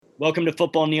Welcome to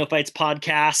Football Neophytes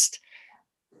Podcast.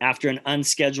 After an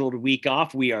unscheduled week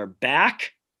off, we are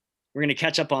back. We're going to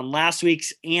catch up on last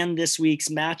week's and this week's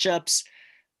matchups.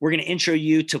 We're going to intro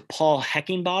you to Paul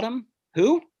Heckingbottom.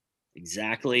 Who?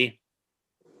 Exactly.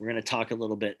 We're going to talk a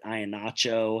little bit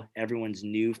Iheanacho, everyone's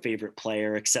new favorite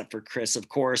player, except for Chris, of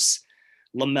course.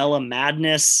 Lamella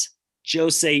Madness,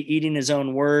 Jose eating his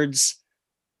own words.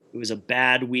 It was a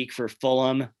bad week for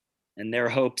Fulham and their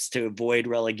hopes to avoid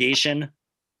relegation.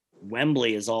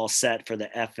 Wembley is all set for the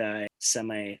FA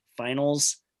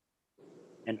semi-finals.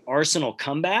 An Arsenal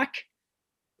comeback.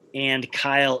 And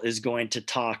Kyle is going to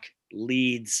talk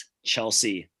Leeds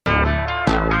Chelsea. All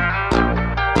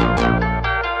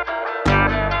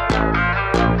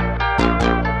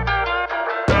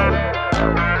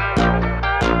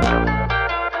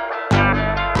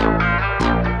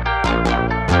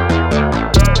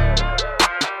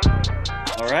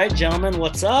right, gentlemen,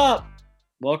 what's up?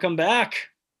 Welcome back.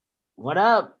 What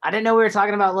up? I didn't know we were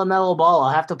talking about LaMelo Ball.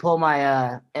 I'll have to pull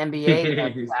my NBA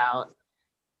notes out.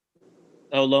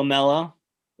 Oh, LaMelo?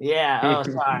 Yeah. Oh,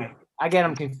 sorry. I get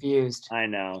them confused. I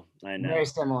know. Very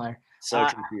similar. So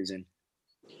confusing.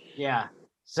 Yeah.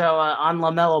 So on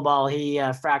LaMelo Ball, he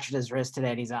fractured his wrist today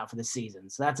and he's out for the season.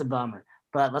 So that's a bummer.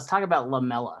 But let's talk about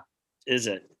Lamella. Is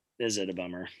it a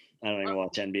bummer? I don't even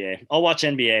watch NBA. I'll watch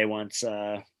NBA once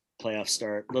playoffs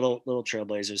start. Little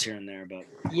Trailblazers here and there, but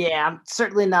yeah, I'm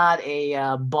certainly not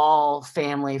a Ball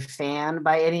family fan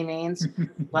by any means,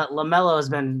 but LaMelo has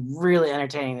been really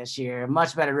entertaining this year.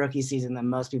 Much better rookie season than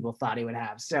most people thought he would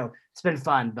have. So it's been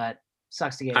fun, but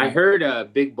sucks to get. I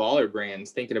heard big baller brands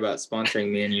thinking about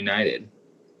sponsoring Man United.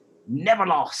 Never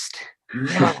lost.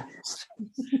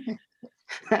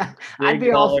 I'd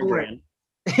be all for it.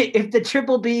 If the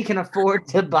Triple B can afford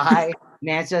to buy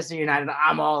Manchester United,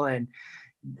 I'm all in.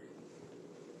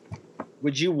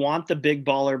 Would you want the Big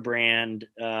Baller brand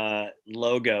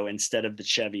logo instead of the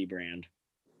Chevy brand?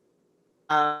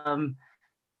 Oh,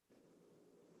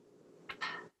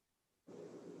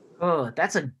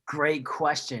 that's a great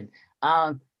question.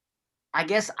 I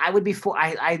guess I would be for.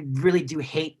 I really do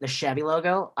hate the Chevy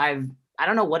logo. I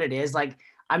don't know what it is. Like,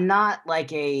 I'm not like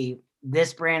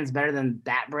this brand's better than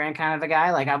that brand kind of a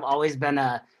guy. Like, I've always been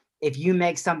if you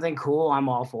make something cool, I'm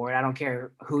all for it. I don't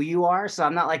care who you are. So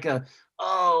I'm not like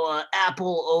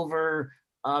Apple over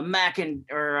Mac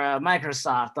or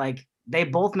Microsoft. Like, they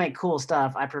both make cool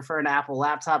stuff. I prefer an Apple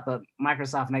laptop, but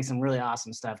Microsoft makes some really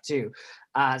awesome stuff too.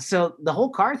 So the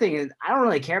whole car thing is, I don't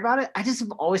really care about it. I just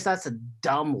have always thought it's a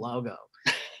dumb logo.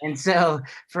 And so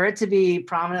for it to be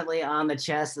prominently on the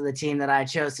chest of the team that I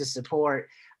chose to support,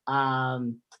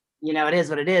 it is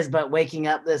what it is. But waking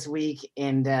up this week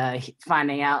and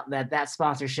finding out that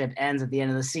sponsorship ends at the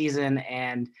end of the season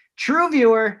and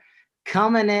TrueViewer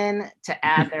coming in to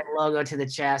add their logo to the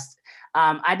chest.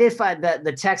 I did find that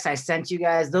the text I sent you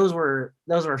guys, those were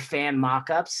fan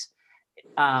mock-ups.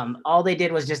 All they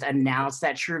did was just announce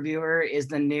that TrueViewer is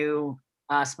the new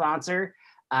sponsor.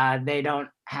 They don't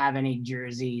have any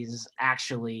jerseys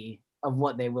actually of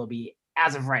what they will be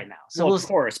as of right now. So well, of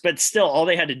course, but still, all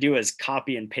they had to do is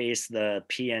copy and paste the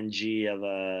PNG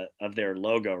of their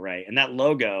logo, right? And that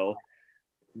logo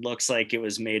looks like it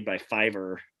was made by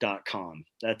Fiverr.com.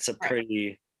 That's a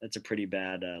pretty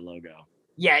bad logo.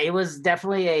 Yeah, it was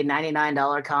definitely a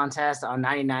 $99 contest on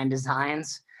 99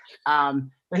 designs. But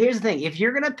here's the thing: if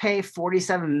you're gonna pay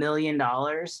 $47 million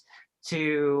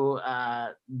to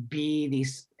be the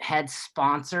head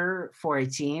sponsor for a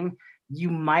team, you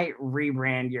might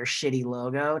rebrand your shitty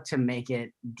logo to make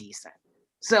it decent.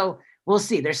 So we'll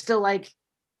see. There's still like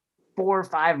 4 or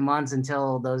 5 months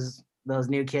until those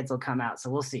new kits will come out. So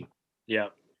we'll see. Yeah.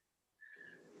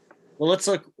 Well,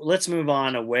 let's move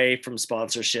on away from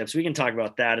sponsorships. We can talk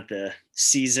about that at the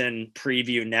season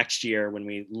preview next year when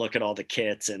we look at all the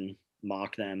kits and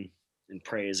mock them and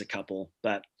praise a couple.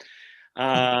 But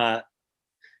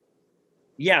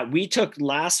we took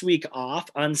last week off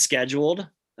unscheduled.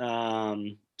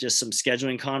 Just some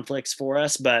scheduling conflicts for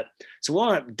us, but so we'll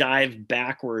want to dive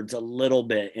backwards a little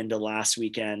bit into last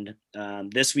weekend.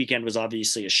 This weekend was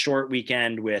obviously a short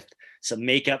weekend with some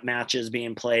makeup matches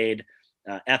being played,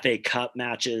 FA Cup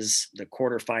matches, the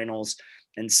quarterfinals.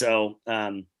 And so,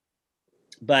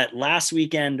 but last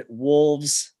weekend,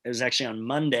 Wolves, it was actually on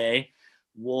Monday,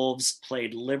 Wolves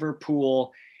played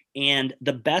Liverpool. And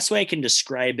the best way I can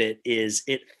describe it is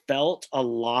it felt a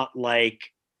lot like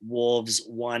Wolves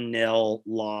 1-0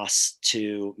 loss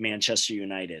to Manchester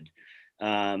United.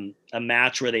 A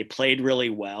match where they played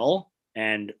really well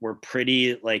and were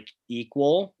pretty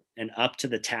equal and up to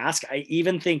the task. I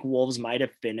even think Wolves might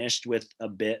have finished with a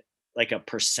bit like a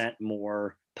 %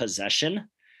 more possession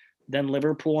than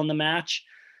Liverpool in the match.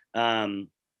 And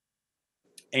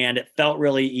it felt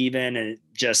really even, and it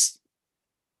just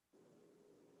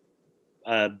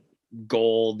a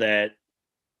goal that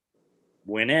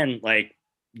went in, like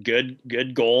good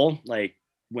goal, like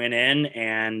went in,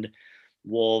 and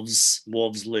Wolves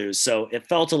lose. So it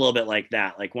felt a little bit like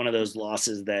that, like one of those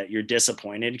losses that you're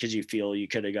disappointed because you feel you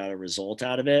could have got a result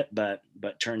out of it, but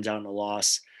turns out in a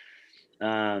loss.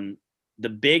 The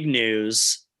big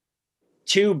news,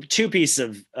 two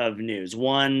pieces of news.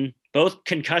 One, both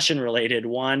concussion related,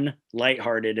 one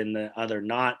lighthearted and the other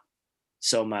not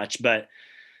so much. But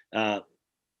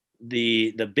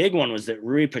the big one was that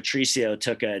Rui Patricio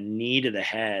took a knee to the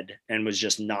head and was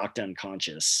just knocked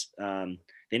unconscious.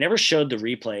 They never showed the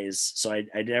replays, so I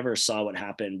never saw what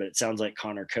happened, but it sounds like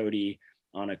Connor Cody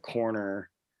on a corner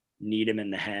kneed him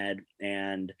in the head,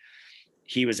 and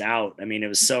he was out. I mean, it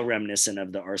was so reminiscent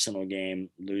of the Arsenal game,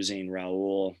 losing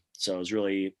Raul. So it was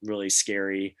really, really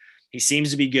scary. He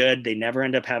seems to be good. They never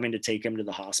end up having to take him to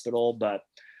the hospital, but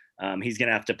he's going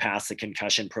to have to pass the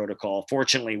concussion protocol.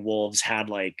 Fortunately, Wolves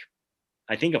had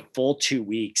I think a full 2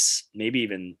 weeks, maybe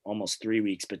even almost 3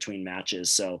 weeks between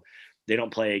matches. So they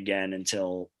don't play again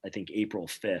until I think April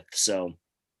 5th. So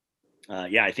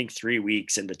I think 3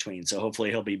 weeks in between. So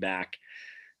hopefully he'll be back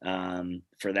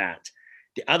for that.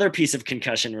 The other piece of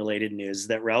concussion related news is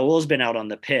that Raul's been out on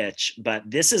the pitch, but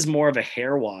this is more of a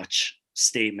hair watch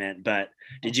statement. But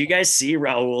did you guys see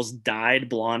Raul's dyed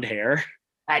blonde hair?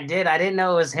 I did. I didn't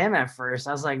know it was him at first.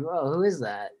 I was like, whoa, who is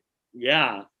that?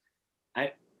 Yeah.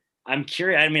 I'm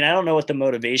curious. I mean, I don't know what the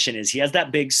motivation is. He has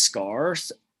that big scar.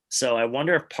 So I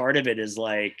wonder if part of it is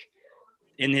like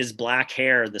in his black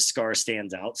hair, the scar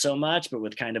stands out so much, but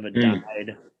with kind of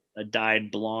a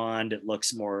dyed blonde, it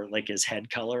looks more like his head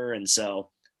color. And so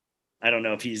I don't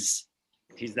know if he's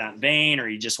that vain or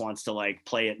he just wants to like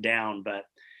play it down, but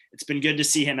it's been good to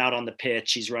see him out on the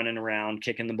pitch. He's running around,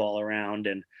 kicking the ball around,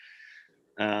 and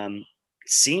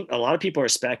a lot of people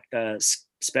are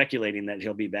speculating that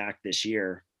he'll be back this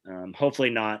year. Hopefully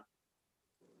not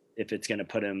if it's going to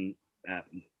put him at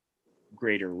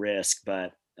greater risk,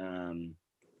 but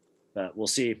we'll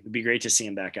see. It'd be great to see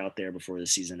him back out there before the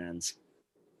season ends.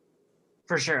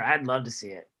 For sure. I'd love to see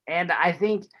it. And I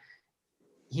think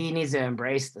he needs to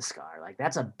embrace the scar. Like,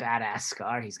 that's a badass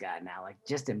scar he's got now. Like,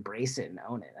 just embrace it and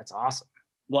own it. That's awesome.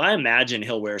 Well, I imagine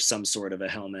he'll wear some sort of a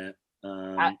helmet.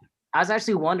 I was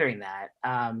actually wondering that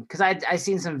because I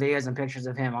seen some videos and pictures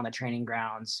of him on the training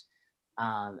grounds,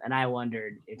 and I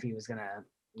wondered if he was gonna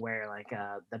wear like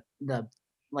the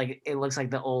like it looks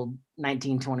like the old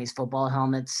 1920s football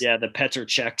helmets. Yeah, the Petr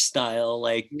Cech style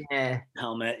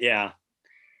helmet. Yeah.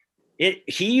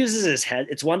 He uses his head.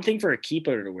 It's one thing for a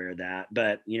keeper to wear that,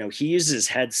 but he uses his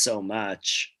head so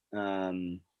much,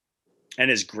 and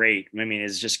is great. I mean,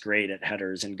 is just great at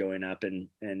headers and going up and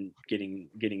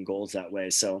getting goals that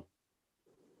way. So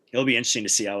it'll be interesting to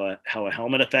see how a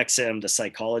helmet affects him, the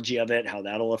psychology of it, how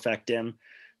that'll affect him.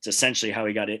 It's essentially how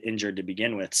he got injured to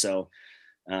begin with. So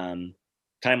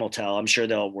time will tell. I'm sure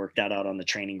they'll work that out on the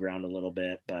training ground a little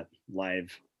bit, but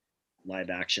live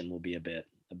action will be a bit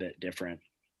different.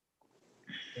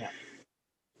 Yeah.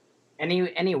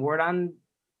 Any word on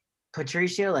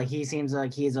Patricio? Like, he seems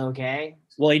like he's okay.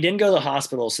 Well, he didn't go to the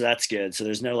hospital, so that's good. So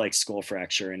there's no like skull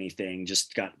fracture or anything.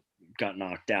 Just got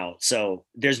knocked out. So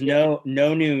there's no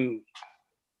new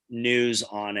news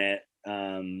on it.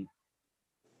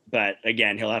 But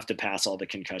again, he'll have to pass all the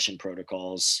concussion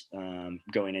protocols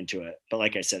going into it. But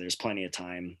like I said, there's plenty of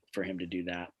time for him to do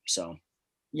that. So.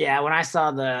 Yeah, when I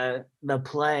saw the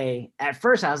play, at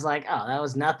first I was like, oh, that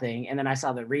was nothing. And then I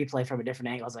saw the replay from a different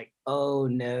angle. I was like, oh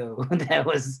no,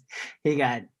 he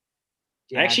got.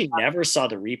 Yeah, I actually never saw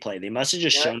the replay. They must have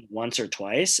just shown it once or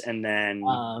twice. And then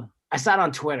I saw it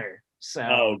on Twitter. So.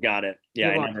 Oh, got it. Yeah,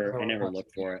 I never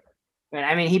looked for it. But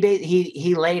I mean,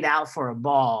 he laid out for a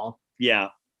ball. Yeah.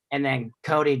 And then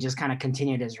Cody just kind of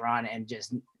continued his run and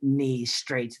just knee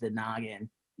straight to the noggin.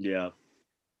 Yeah.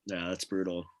 Yeah, that's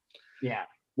brutal. Yeah.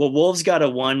 Well, Wolves had a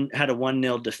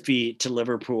 1-0 defeat to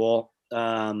Liverpool.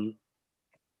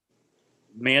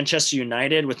 Manchester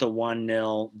United with a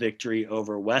 1-0 victory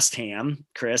over West Ham.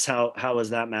 Chris, how was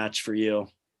that match for you?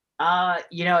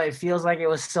 It feels like it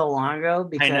was so long ago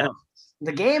because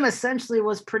the game essentially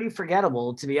was pretty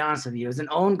forgettable, to be honest with you. It was an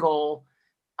own goal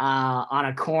on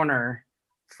a corner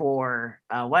for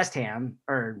West Ham,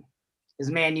 or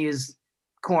is Man U's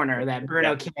corner that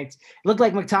Bruno kicked. It looked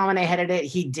like McTominay headed it.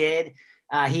 He did.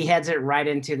 He heads it right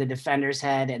into the defender's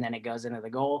head, and then it goes into the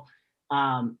goal.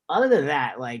 Other than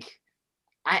that, like,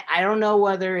 I don't know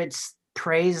whether it's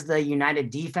praise the United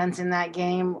defense in that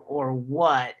game or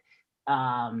what.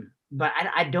 But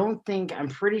I don't think, I'm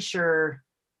pretty sure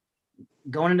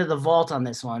going into the vault on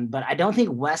this one, but I don't think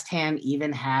West Ham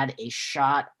even had a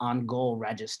shot on goal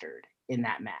registered in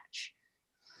that match.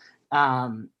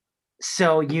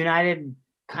 So United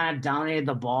kind of dominated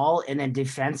the ball, and then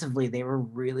defensively they were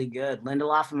really good.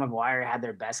 Lindelof and Maguire had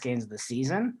their best games of the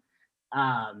season.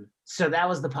 So that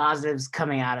was the positives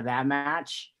coming out of that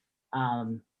match.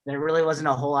 There really wasn't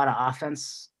a whole lot of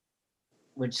offense,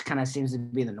 which kind of seems to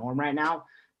be the norm right now.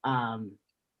 But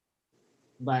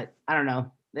I don't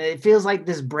know. It feels like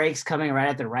this break's coming right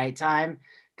at the right time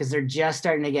because they're just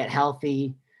starting to get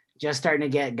healthy, just starting to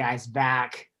get guys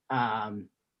back. The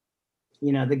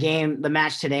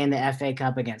match today in the FA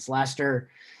Cup against Leicester.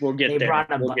 We'll get there.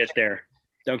 We'll get there.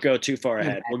 Don't go too far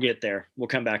ahead. We'll get there. We'll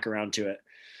come back around to it.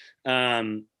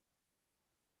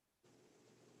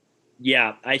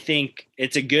 Yeah, I think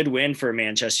it's a good win for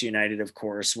Manchester United, of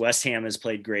course. West Ham has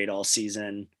played great all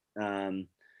season,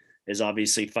 is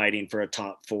obviously fighting for a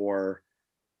top 4.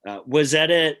 Was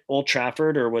that at Old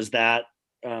Trafford or was that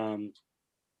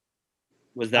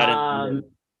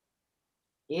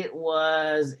it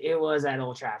was at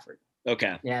Old Trafford.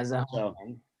 Okay. Yeah,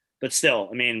 but still,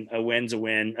 I mean, a win's a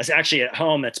win. It's actually at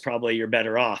home, that's probably you're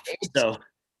better off. So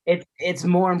it's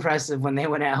more impressive when they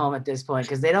win at home at this point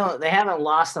because they haven't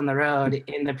lost on the road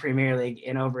in the Premier League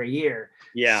in over a year.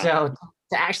 Yeah. So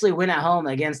to actually win at home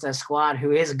against a squad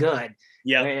who is good,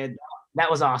 that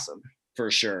was awesome.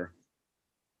 For sure.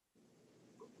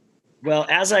 Well,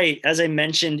 as I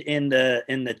mentioned in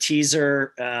the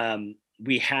teaser,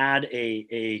 we had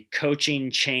a coaching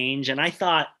change, and I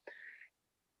thought,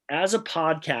 as a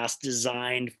podcast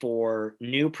designed for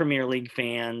new Premier League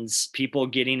fans, people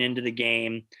getting into the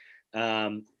game,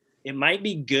 it might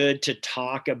be good to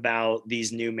talk about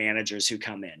these new managers who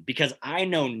come in, because I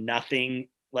know nothing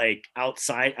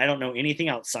outside. I don't know anything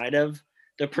outside of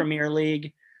the Premier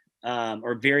League,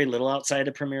 or very little outside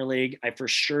of Premier League. I for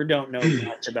sure don't know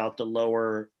much about the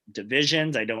lower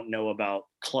divisions. I don't know about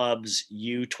clubs'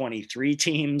 U23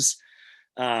 teams.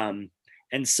 And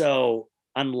so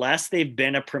unless they've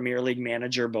been a Premier League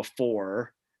manager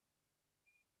before,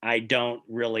 I don't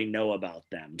really know about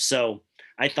them. So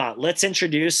I thought, let's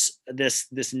introduce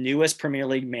this newest Premier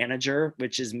League manager,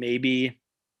 which is maybe,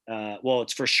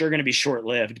 it's for sure going to be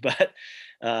short-lived, but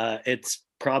it's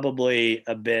probably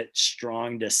a bit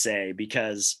strong to say,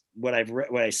 because what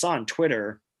I saw on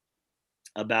Twitter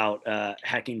about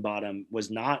Heckingbottom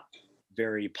was not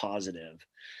very positive.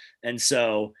 And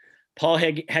so Paul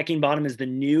Heckingbottom is the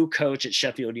new coach at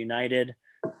Sheffield United.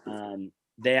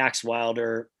 They axed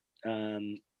Wilder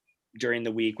during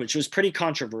the week, which was pretty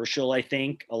controversial. I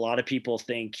think a lot of people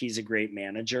think he's a great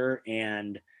manager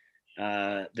and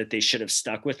that they should have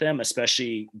stuck with him,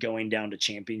 especially going down to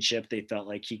Championship. They felt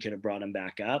like he could have brought him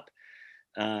back up.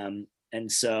 And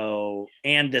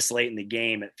this late in the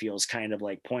game, it feels kind of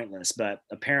like pointless, but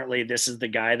apparently this is the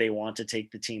guy they want to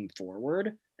take the team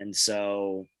forward. And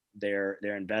so they're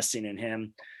investing in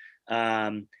him.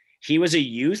 He was a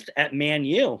youth at Man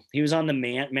U. He was on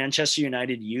the Manchester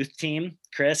United youth team.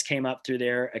 Chris came up through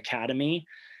their academy,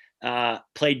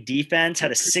 played defense,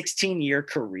 had a 16-year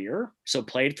career. So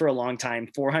played for a long time,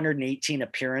 418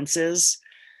 appearances,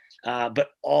 but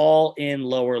all in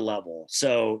lower level.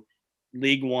 So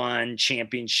League One,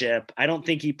 Championship. I don't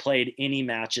think he played any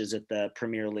matches at the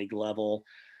Premier League level.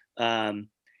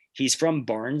 He's from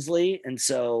Barnsley. And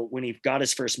so when he got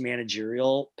his first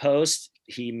managerial post,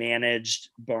 he managed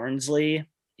Barnsley.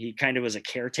 He kind of was a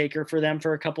caretaker for them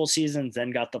for a couple seasons,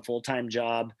 then got the full-time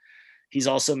job. He's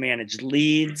also managed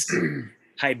Leeds,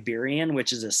 Hibernian,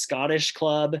 which is a Scottish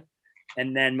club.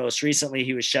 And then most recently,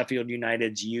 he was Sheffield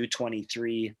United's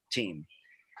U23 team.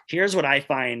 Here's what I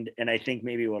find, and I think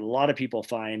maybe what a lot of people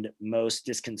find most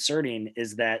disconcerting,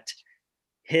 is that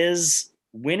his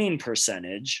winning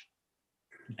percentage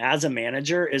as a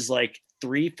manager is like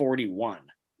 341.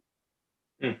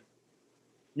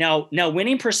 Now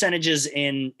winning percentages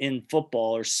in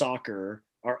football or soccer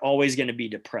are always going to be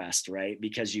depressed, right?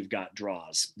 Because you've got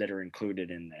draws that are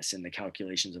included in the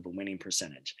calculations of a winning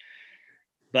percentage.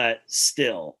 But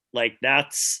still,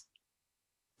 that's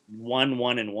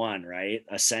 1-1-1, right?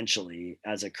 Essentially,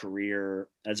 as a career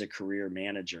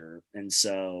manager. And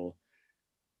so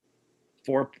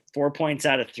 4 points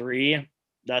out of 3,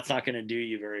 that's not going to do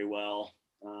you very well.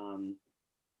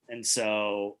 And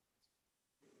so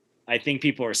I think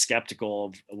people are skeptical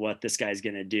of what this guy's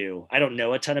going to do. I don't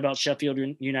know a ton about Sheffield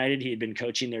United. He had been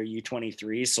coaching their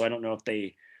U23, so I don't know if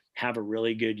they have a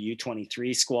really good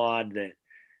U23 squad that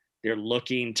they're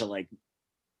looking to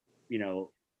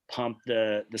pump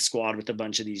the squad with a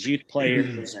bunch of these youth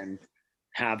players and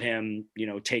have him,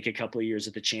 take a couple of years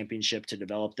at the Championship to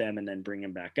develop them and then bring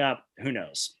him back up. Who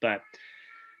knows? But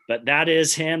But that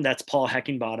is him. That's Paul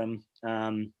Heckingbottom.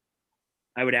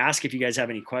 I would ask if you guys have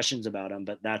any questions about him,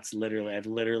 but I've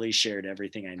literally shared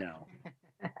everything I know.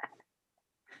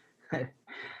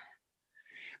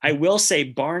 I will say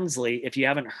Barnsley, if you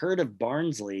haven't heard of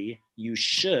Barnsley, you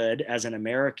should as an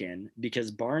American, because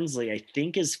Barnsley, I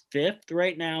think, is 5th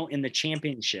right now in the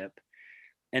championship.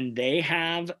 And they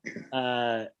have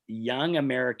a young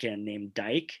American named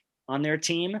Dyke on their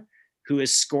team who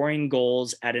is scoring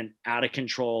goals at an out of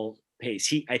control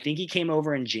pace. I think he came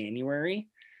over in January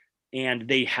and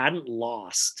they hadn't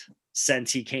lost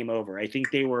since he came over. I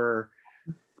think they were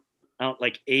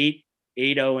like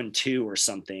 8-0-2 or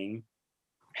something.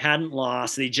 Hadn't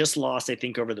lost. They just lost, I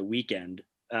think, over the weekend.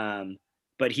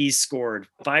 But he's scored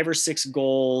 5 or 6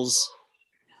 goals,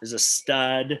 is a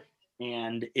stud,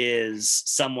 and is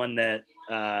someone that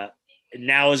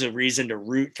now is a reason to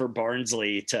root for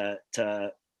Barnsley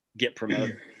to get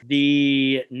promoted.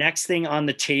 The next thing on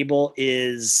the table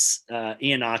is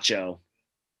Iheanacho.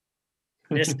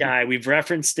 This guy, we've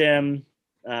referenced him.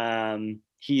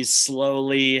 He's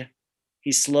slowly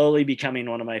becoming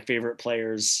one of my favorite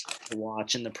players to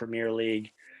watch in the Premier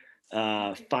League.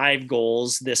 5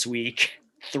 goals this week,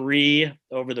 3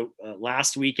 over the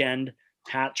last weekend,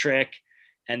 hat trick,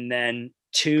 and then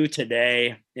 2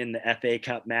 today in the FA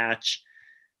Cup match.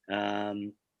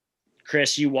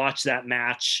 Chris, you watched that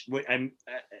match.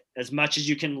 As much as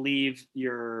you can leave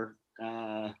your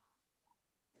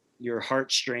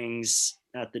heartstrings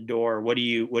at the door, what do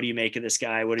you make of this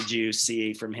guy? What did you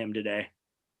see from him today?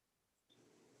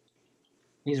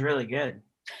 He's really good.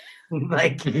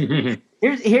 Like,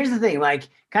 here's the thing, like,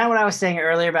 kind of what I was saying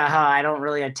earlier about how I don't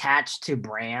really attach to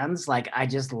brands. Like, I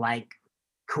just like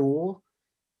cool.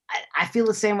 I feel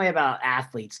the same way about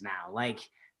athletes now. Like,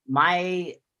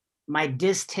 my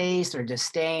distaste or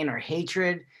disdain or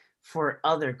hatred for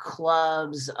other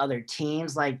clubs, other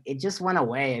teams, like, it just went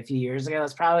away a few years ago.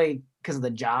 It's probably because of the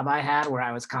job I had where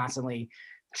I was constantly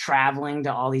traveling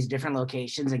to all these different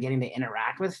locations and getting to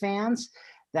interact with fans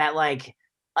that, like,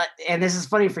 and this is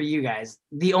funny for you guys,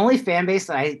 the only fan base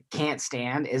that I can't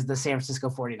stand is the San Francisco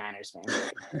 49ers fan,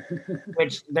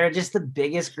 which they're just the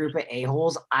biggest group of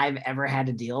a-holes I've ever had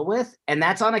to deal with. And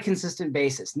that's on a consistent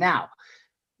basis. Now,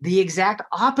 the exact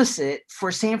opposite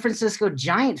for San Francisco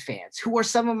Giant fans, who are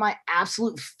some of my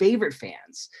absolute favorite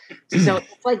fans. So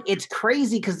it's like, it's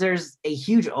crazy because there's a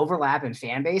huge overlap in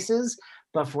fan bases,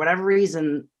 but for whatever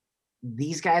reason,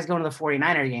 these guys going to the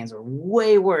 49er games are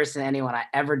way worse than anyone I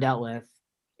ever dealt with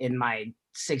in my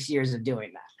 6 years of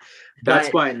doing that.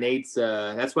 That's why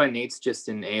Nate's just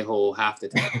an a-hole half the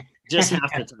time. Just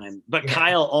half the time, but yeah.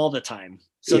 Kyle all the time.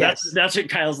 So yes. that's what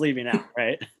Kyle's leaving out,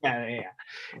 right? Yeah.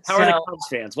 How are the Cubs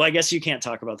fans? Well, I guess you can't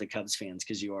talk about the Cubs fans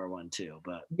because you are one too.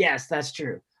 But yes, that's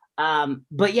true.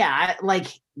 But yeah,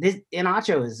 this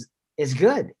Iheanacho is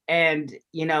good, and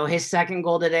you know his second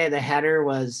goal today, the header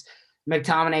was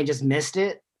McTominay just missed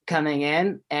it coming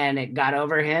in, and it got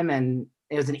over him, and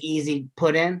it was an easy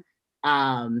put in.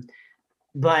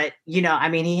 But you know, I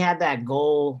mean, he had that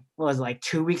goal was like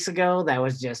 2 weeks ago that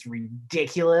was just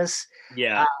ridiculous.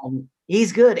 Yeah.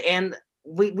 He's good, and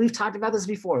we've talked about this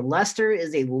before. Leicester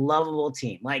is a lovable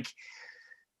team. Like,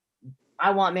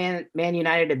 I want Man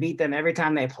United to beat them every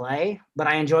time they play, but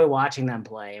I enjoy watching them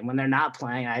play. And when they're not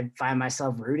playing, I find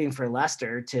myself rooting for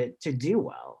Leicester to do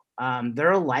well.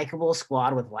 They're a likable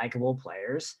squad with likable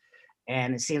players,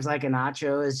 and it seems like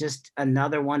Iheanacho is just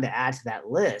another one to add to that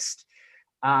list.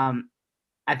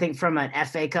 I think from an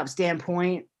FA Cup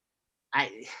standpoint,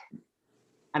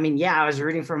 I mean, yeah, I was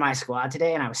rooting for my squad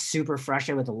today, and I was super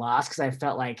frustrated with the loss because I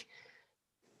felt like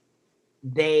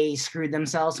they screwed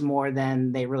themselves more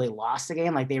than they really lost the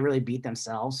game. Like, they really beat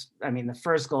themselves. I mean, the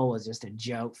first goal was just a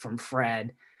joke from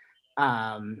Fred.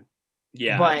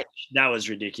 Yeah, but that was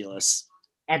ridiculous.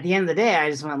 At the end of the day, I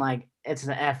just went like, it's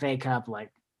the FA Cup,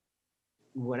 like,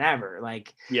 whatever.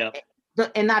 Like, yeah.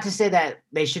 And not to say that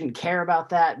they shouldn't care about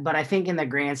that, but I think in the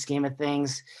grand scheme of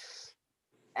things,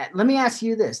 let me ask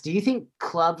you this. Do you think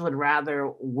clubs would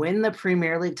rather win the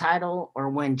Premier League title or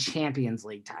win Champions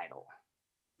League title?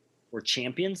 Or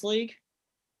Champions League?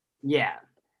 Yeah.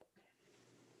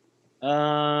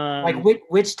 Like,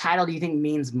 which title do you think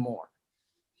means more?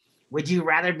 Would you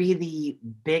rather be the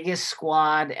biggest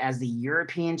squad as the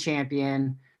European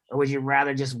champion, or would you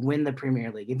rather just win the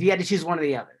Premier League? If you had to choose one or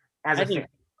the other as a fan.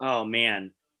 Oh,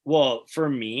 man. Well, for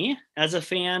me as a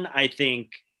fan, I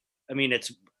mean,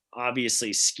 it's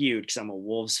obviously skewed because I'm a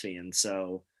Wolves fan.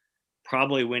 So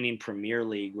probably winning Premier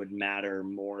League would matter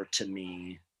more to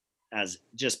me as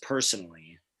just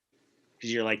personally,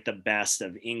 because you're like the best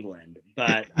of England.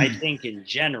 But I think in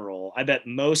general, I bet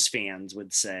most fans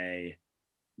would say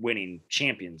winning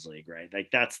Champions League, right? Like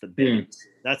that's the biggest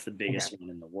one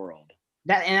in the world.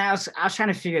 I was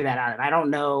trying to figure that out, and I don't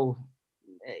know.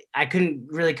 I couldn't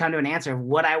really come to an answer of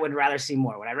what I would rather see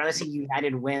more. Would I rather see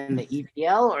United win the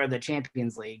EPL or the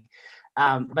Champions League?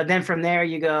 But then from there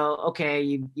you go, okay,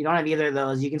 you don't have either of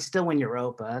those. You can still win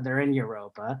Europa. They're in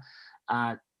Europa.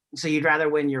 So you'd rather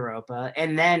win Europa.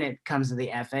 And then it comes to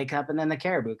the FA Cup and then the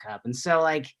Carabao Cup. And so,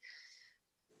 like,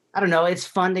 I don't know, it's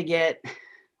fun to get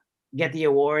the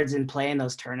awards and play in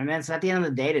those tournaments. At the end of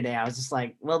the day today, I was just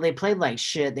like, well, they played like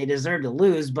shit. They deserved to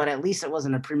lose, but at least it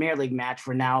wasn't a Premier League match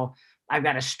where now I've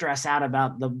got to stress out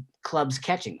about the clubs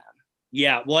catching them.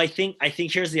 Yeah. Well, I think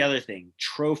here's the other thing.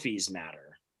 Trophies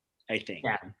matter, I think.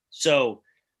 Yeah. So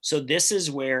this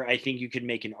is where I think you could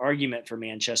make an argument for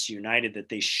Manchester United that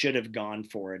they should have gone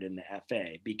for it in the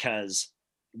FA, because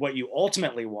what you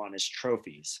ultimately want is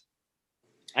trophies.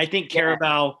 I think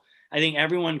Carabao, I think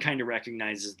everyone kind of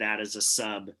recognizes that as a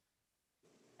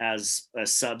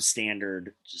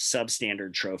substandard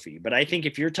trophy. But I think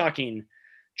if you're talking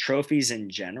trophies in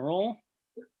general,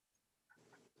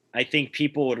 I think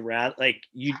people would rather, like,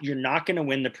 you're not going to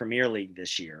win the Premier League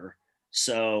this year.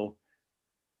 So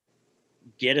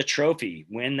get a trophy,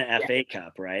 win the FA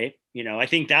Cup, right? You know, I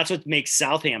think that's what makes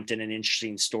Southampton an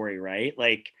interesting story, right?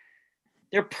 Like,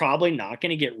 they're probably not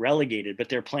going to get relegated, but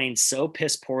they're playing so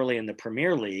piss poorly in the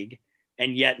Premier League.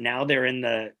 And yet now they're in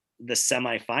the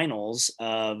semifinals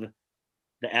of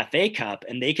the FA Cup,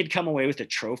 and they could come away with a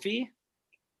trophy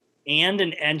and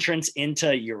an entrance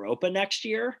into Europa next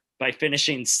year by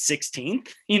finishing 16th,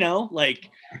 you know, like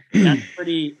that's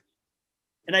pretty.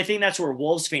 And I think that's where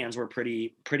Wolves fans were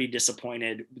pretty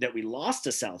disappointed that we lost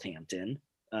to Southampton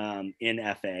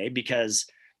in FA, because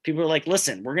people are like,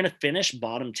 listen, we're going to finish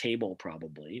bottom table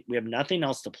probably. We have nothing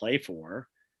else to play for.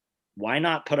 Why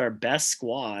not put our best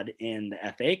squad in the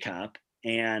FA Cup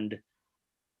and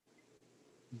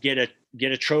get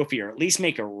a trophy, or at least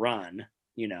make a run,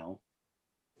 you know?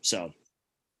 So.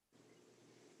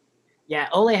 Yeah,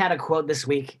 Ole had a quote this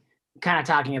week kind of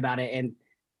talking about it, and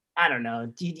I don't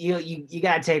know, you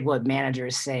got to take what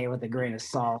managers say with a grain of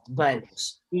salt, but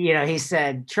you know, he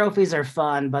said trophies are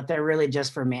fun, but they're really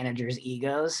just for managers'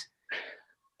 egos.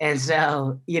 And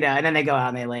so, you know, and then they go out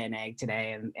and they lay an egg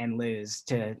today and lose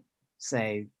to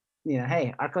say, you know,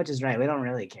 hey, our coach is right. We don't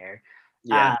really care.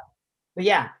 Yeah. But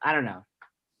yeah, I don't know.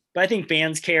 But I think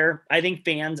fans care. I think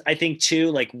too,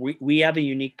 like we have a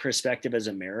unique perspective as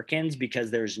Americans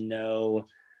because there's no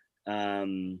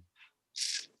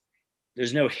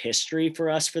history for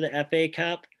us for the FA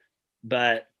Cup,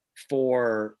 but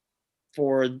for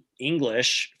the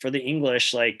English,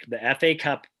 like the FA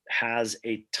Cup has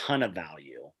a ton of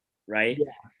value, right?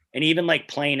 Yeah. And even like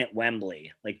playing at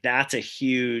Wembley, like that's a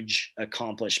huge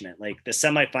accomplishment. Like the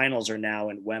semifinals are now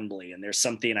in Wembley, and there's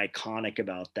something iconic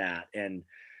about that and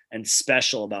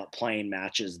special about playing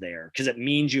matches there, because it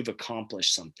means you've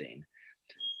accomplished something.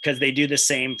 Because they do the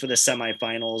same for the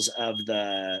semifinals of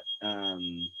the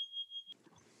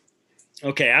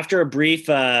okay, after a brief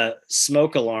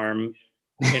smoke alarm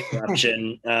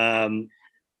interruption,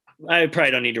 I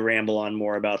probably don't need to ramble on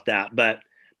more about that, but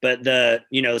the,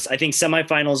 you know, I think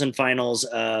semifinals and finals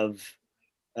of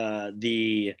or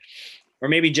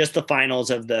maybe just the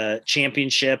finals of the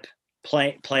championship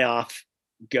playoff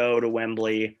go to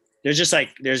Wembley. There's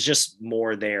just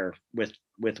more there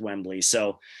with Wembley.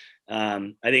 So I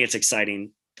think it's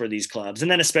exciting for these clubs. And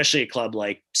then especially a club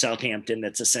like Southampton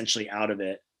that's essentially out of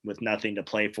it with nothing to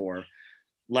play for.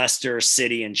 Leicester,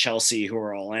 City, and Chelsea, who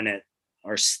are all in it,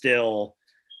 are still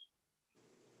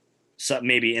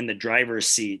maybe in the driver's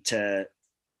seat to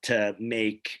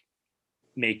make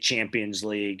Champions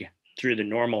League through the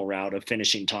normal route of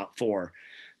finishing top four.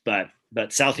 But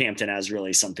Southampton has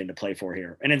really something to play for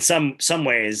here. And in some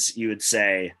ways, you would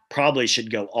say probably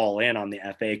should go all in on the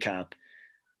FA Cup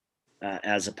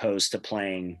as opposed to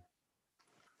playing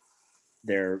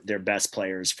their best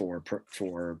players for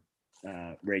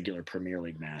regular Premier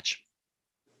League match.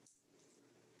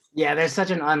 Yeah, there's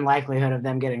such an unlikelihood of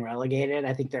them getting relegated.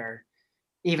 I think they're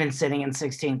even sitting in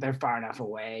 16th. They're far enough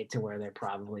away to where they're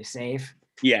probably safe.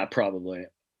 Yeah, probably.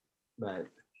 But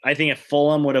I think if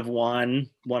Fulham would have won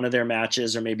one of their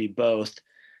matches, or maybe both,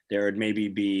 there would maybe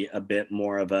be a bit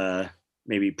more of a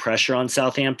maybe pressure on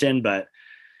Southampton. But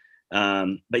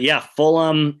yeah,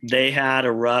 Fulham, they had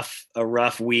a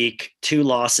rough week, 2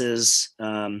 losses.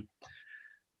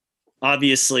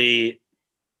 Obviously,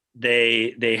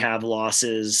 they have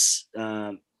losses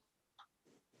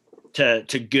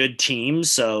to good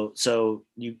teams. So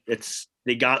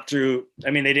they got through.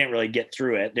 I mean, they didn't really get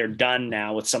through it. They're done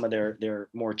now with some of their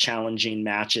more challenging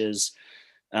matches.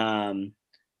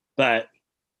 But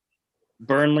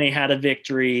Burnley had a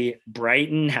victory.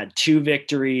 Brighton had 2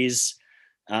 victories.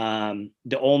 The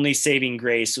only saving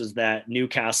grace was that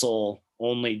Newcastle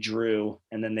only drew,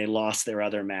 and then they lost their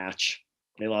other match.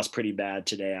 They lost pretty bad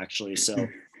today, actually. So,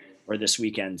 or this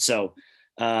weekend. So,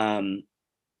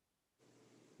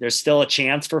 there's still a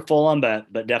chance for Fulham,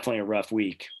 but definitely a rough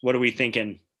week. What are we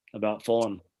thinking about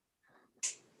Fulham?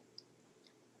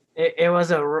 It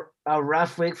was a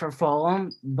rough week for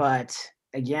Fulham, but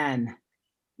again,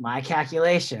 my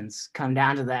calculations come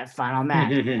down to that final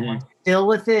match. We're still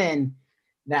within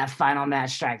that final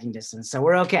match striking distance, so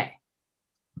we're okay.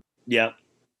 Yep.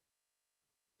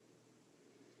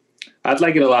 I'd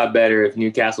like it a lot better if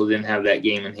Newcastle didn't have that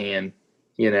game in hand,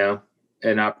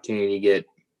 an opportunity to get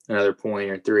another point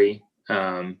or 3.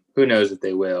 Who knows if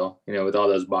they will, with all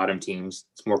those bottom teams,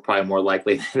 it's probably more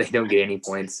likely that they don't get any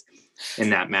points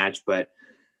in that match. But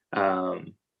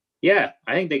yeah,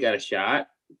 I think they got a shot.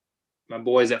 My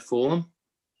boys at Fulham.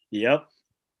 Yep.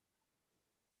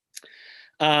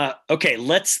 Okay,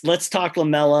 let's talk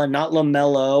Lamela, not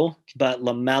LaMelo, but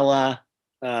Lamela.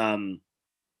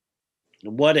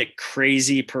 What a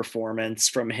crazy performance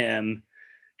from him.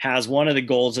 Has one of the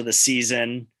goals of the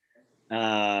season.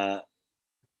 One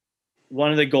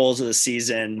of the goals of the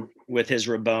season with his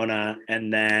Rabona,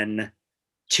 and then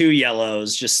 2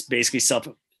 yellows, just basically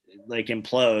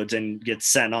implodes and gets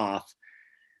sent off,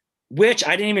 which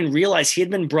I didn't even realize he had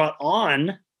been brought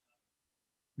on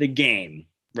the game,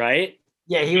 right?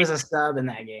 Yeah, he was a sub in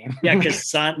that game. Yeah, because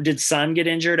Son get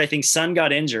injured? I think Son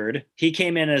got injured. He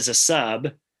came in as a sub,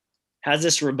 has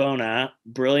this Rabona,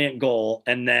 brilliant goal,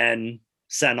 and then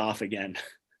sent off again.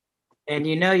 And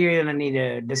you're going to need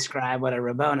to describe what a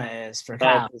Rabona is for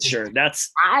Kyle. Oh, sure.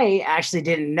 I actually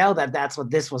didn't know that that's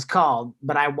what this was called,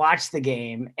 but I watched the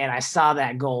game and I saw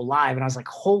that goal live and I was like,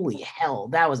 holy hell,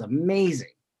 that was amazing.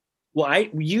 Well, I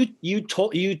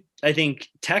think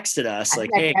texted us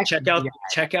hey,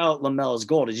 check out Lamela's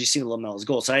goal. Did you see Lamela's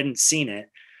goal? So I hadn't seen it.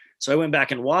 So I went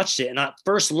back and watched it. And at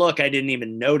first look, I didn't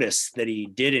even notice that he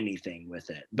did anything with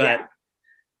it. But yeah.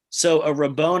 So a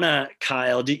Rabona,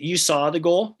 Kyle, you saw the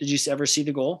goal? Did you ever see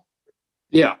the goal?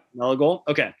 Yeah. Lamela goal?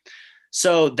 Okay.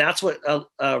 So that's what a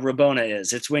Rabona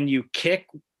is. It's when you kick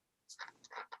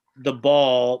the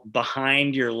ball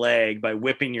behind your leg by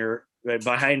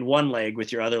behind one leg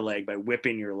with your other leg by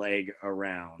whipping your leg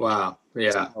around. Wow.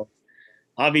 Yeah. So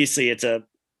obviously it's a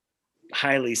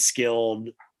highly skilled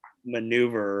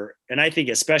maneuver. And I think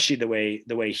especially the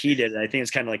way he did it, I think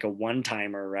it's kind of like a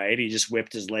one-timer, right? He just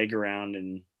whipped his leg around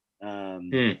and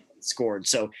scored.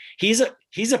 So he's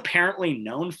apparently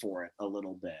known for it a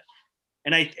little bit.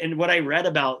 And what I read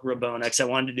about Rabona, because I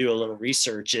wanted to do a little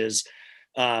research, is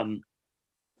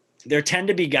there tend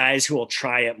to be guys who will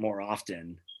try it more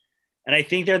often. And I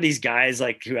think they're these guys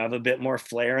who have a bit more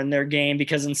flair in their game,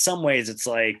 because in some ways it's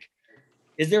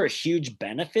is there a huge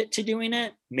benefit to doing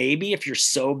it? Maybe if you're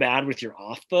so bad with your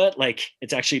off foot,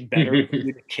 it's actually better for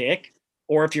you to kick,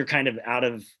 or if you're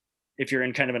if you're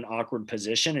in kind of an awkward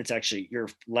position, it's actually your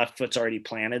left foot's already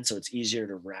planted. So it's easier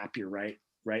to wrap your right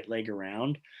leg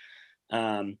around.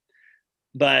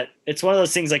 But it's one of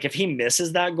those things, if he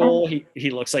misses that goal, he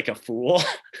looks like a fool,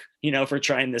 for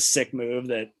trying this sick move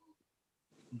that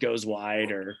goes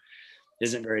wide or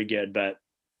isn't very good, but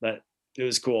it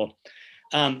was cool.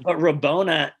 But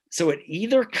Rabona, so it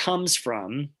either comes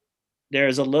from,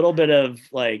 there's a little bit of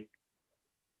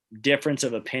difference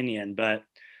of opinion, but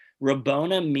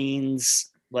Rabona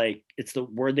means it's the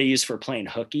word they use for playing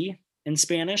hooky in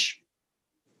Spanish.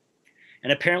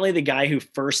 And apparently the guy who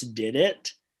first did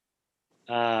it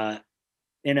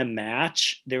in a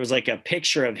match, there was a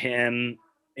picture of him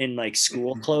in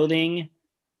school clothing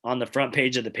on the front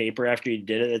page of the paper after he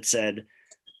did it. It said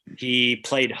he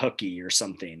played hooky or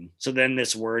something. So then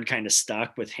this word kind of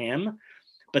stuck with him.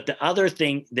 But the other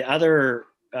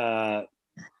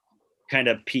kind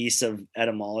of piece of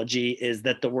etymology is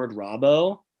that the word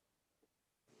rabo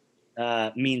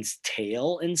means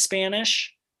tail in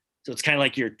Spanish. So it's kind of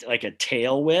like a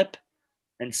tail whip.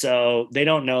 And so they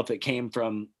don't know if it came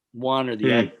from one or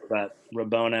the other, but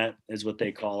Rabona is what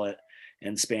they call it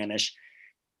in Spanish.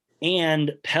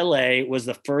 And Pele was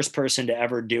the first person to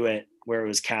ever do it where it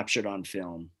was captured on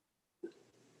film.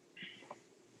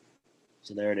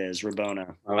 So there it is,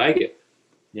 Rabona. I like it.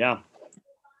 Yeah.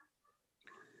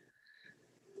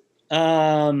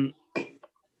 I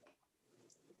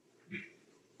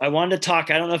wanted to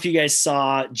talk, I don't know if you guys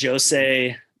saw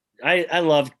Jose. I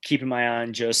love keeping my eye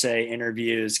on Jose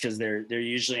interviews because they're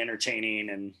usually entertaining.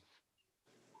 And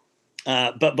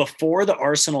but before the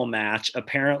Arsenal match,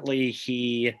 apparently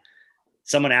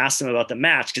someone asked him about the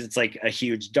match because it's a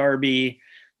huge derby,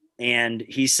 and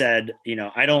he said,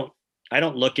 I I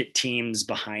don't look at teams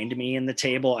behind me in the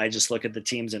table. I just look at the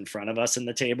teams in front of us in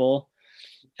the table.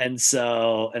 And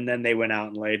then they went out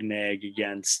and laid an egg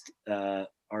against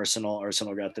Arsenal.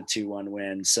 Arsenal got the 2-1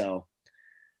 win. So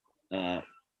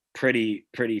pretty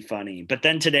funny. But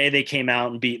then today they came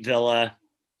out and beat Villa.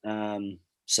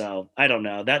 So I don't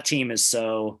know. That team is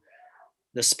the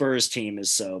Spurs team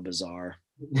is so bizarre.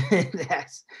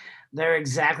 Yes. They're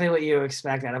exactly what you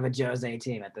expect out of a Jose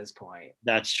team at this point.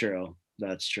 That's true.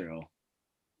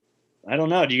 I don't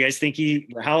know. Do you guys think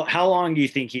how long do you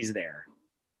think he's there?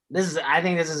 I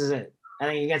think this is it. I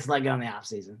think he gets let go in the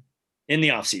offseason. In the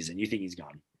offseason, you think he's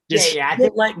gone? Yeah. I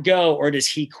think let go, or does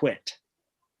he quit?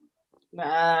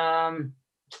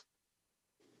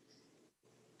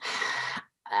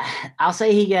 I'll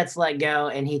say he gets let go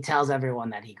and he tells everyone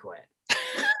that he quit.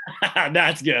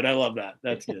 That's good. I love that.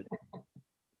 That's good.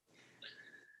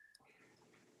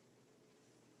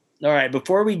 All right.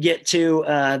 Before we get to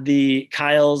the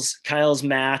Kyle's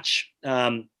match,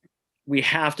 we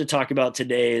have to talk about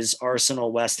today's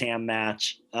Arsenal West Ham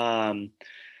match. I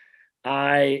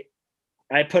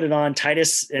put it on.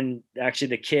 Titus and actually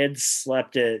the kids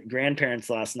slept at grandparents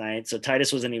last night, so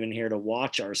Titus wasn't even here to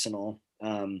watch Arsenal.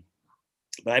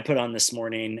 But I put on this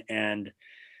morning, and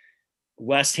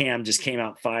West Ham just came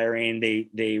out firing.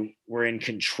 They were in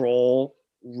control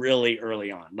really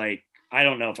early on. Like, I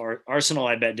don't know if Arsenal,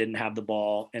 I bet, didn't have the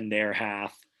ball in their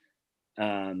half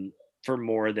for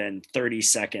more than 30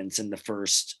 seconds in the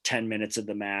first 10 minutes of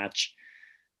the match.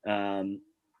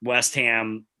 West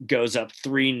Ham goes up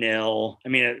 3-0. I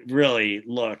mean, it really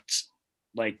looked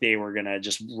like they were going to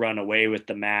just run away with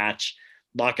the match.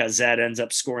 Lacazette ends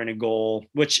up scoring a goal,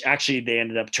 which actually they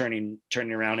ended up turning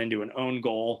around into an own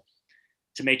goal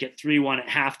to make it 3-1 at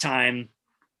halftime.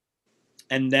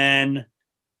 And then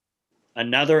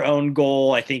another own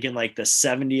goal, I think in like the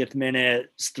 70th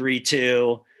minute, it's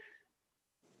 3-2.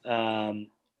 And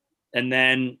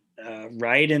then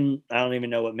right in, I don't even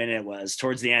know what minute it was,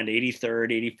 towards the end,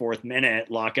 83rd, 84th minute,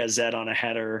 Lacazette on a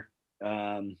header,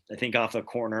 I think off a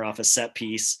corner, off a set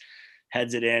piece,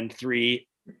 heads it in,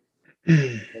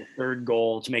 third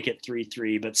goal to make it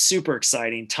 3-3. But super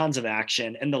exciting, tons of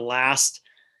action. And the last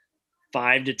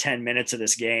 5 to 10 minutes of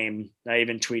this game, I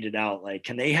even tweeted out, like,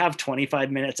 can they have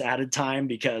 25 minutes added time?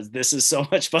 Because this is so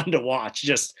much fun to watch,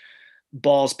 just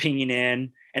balls pinging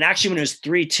in. And actually, when it was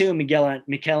 3-2,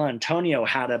 Mikel Antonio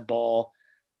had a ball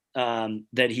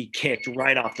that he kicked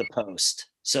right off the post.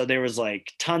 So there was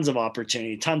like tons of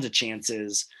opportunity, tons of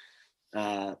chances,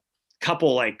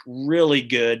 couple like really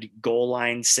good goal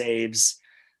line saves.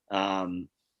 It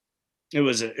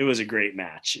was a great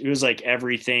match. It was like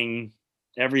everything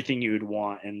you would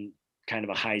want in kind of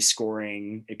a high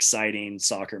scoring, exciting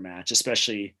soccer match,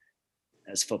 especially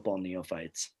as football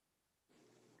neophytes.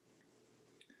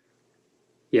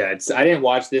 Yeah, I didn't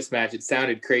watch this match. It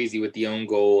sounded crazy with the own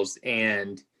goals,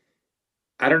 and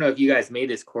I don't know if you guys made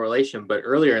this correlation, but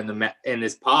earlier in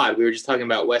this pod, we were just talking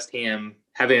about West Ham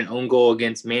having an own goal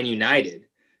against Man United.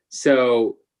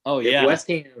 So, if West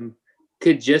Ham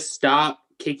could just stop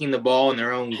kicking the ball in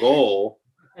their own goal,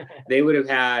 they would have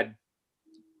had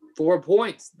 4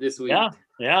 points this week.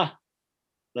 Yeah,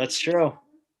 that's true.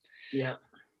 Yeah.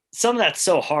 Some of that's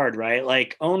so hard, right?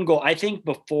 Like own goal. I think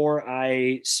before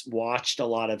I watched a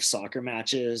lot of soccer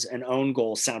matches, an own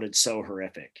goal sounded so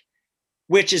horrific,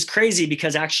 which is crazy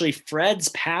because actually Fred's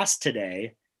pass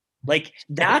today, like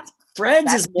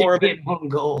Fred's is more of an own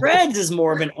goal. Fred's is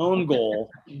more of an own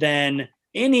goal than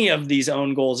any of these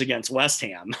own goals against West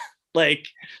Ham. Like,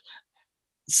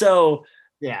 so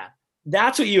yeah,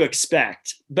 that's what you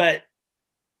expect. But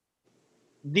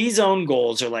these own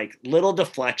goals are like little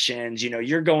deflections.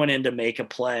 You're going in to make a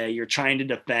play, you're trying to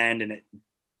defend, and it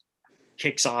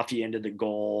kicks off you into the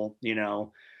goal.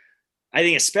 I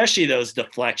think especially those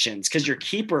deflections, because your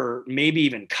keeper maybe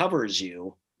even covers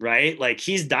you, right? Like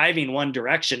he's diving one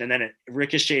direction and then it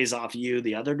ricochets off you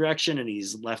the other direction and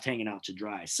he's left hanging out to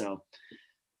dry. So,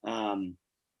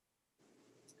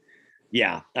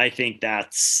 yeah, I think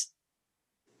that's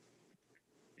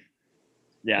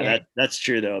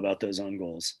true though about those own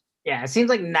goals. Yeah, it seems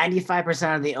like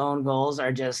 95% of the own goals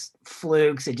are just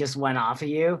flukes. It just went off of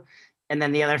you. And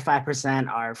then the other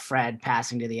 5% are Fred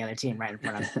passing to the other team right in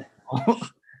front of them.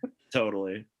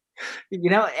 Totally.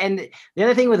 And the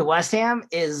other thing with West Ham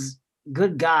is,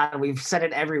 good God, we've said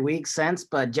it every week since,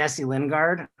 but Jesse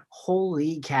Lingard,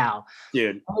 holy cow.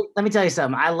 Dude. Let me tell you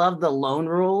something. I love the loan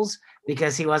rules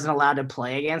because he wasn't allowed to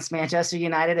play against Manchester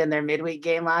United in their midweek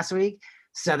game last week.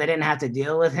 So they didn't have to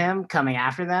deal with him coming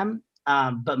after them.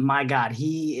 But my God,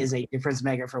 he is a difference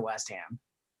maker for West Ham.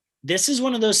 This is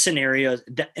one of those scenarios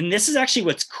and this is actually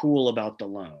what's cool about the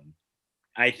loan.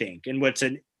 I think. And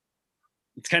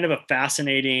it's kind of a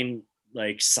fascinating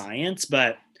like science,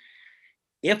 but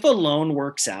if a loan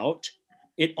works out,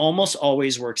 it almost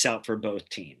always works out for both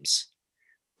teams,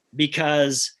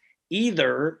 because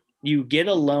either you get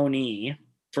a loanee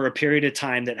for a period of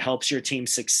time that helps your team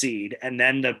succeed, and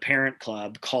then the parent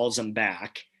club calls them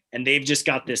back and they've just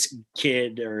got this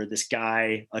kid or this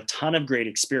guy a ton of great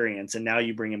experience, and now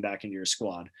you bring him back into your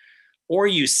squad. Or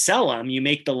you sell him, you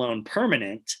make the loan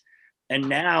permanent, and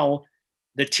now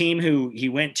the team who he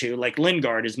went to, like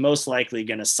Lingard, is most likely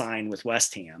going to sign with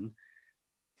West Ham.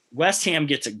 West Ham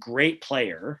gets a great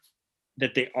player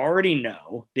that they already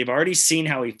know. They've already seen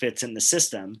how he fits in the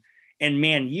system. And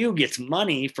Man U gets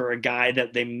money for a guy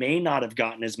that they may not have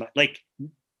gotten as much. Like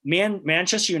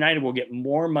Manchester United will get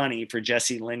more money for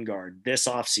Jesse Lingard this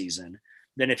offseason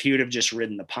than if he would have just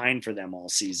ridden the pine for them all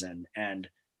season and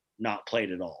not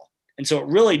played at all. And so it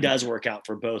really does work out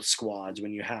for both squads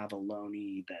when you have a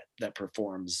loanee that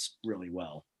performs really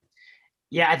well.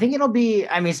 Yeah, I think it'll be,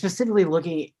 I mean, specifically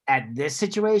looking at this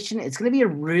situation, it's going to be a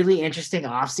really interesting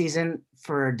offseason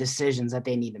for decisions that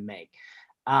they need to make.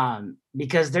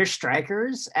 Because their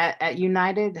strikers at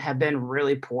United have been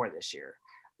really poor this year.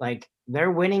 Like,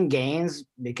 they're winning games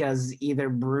because either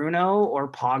Bruno or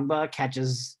Pogba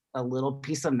catches a little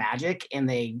piece of magic and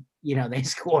they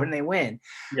score and they win.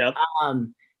 Yep.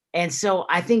 And so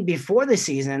I think before the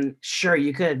season, sure,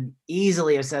 you could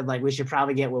easily have said, like, we should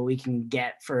probably get what we can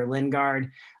get for Lingard.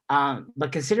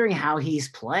 But considering how he's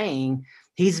playing,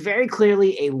 he's very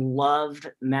clearly a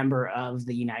loved member of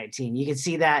the United team. You can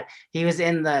see that he was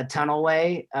in the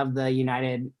tunnelway of the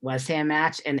United West Ham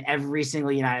match, and every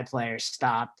single United player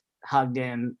stopped, hugged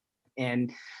him,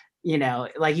 and,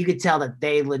 like, you could tell that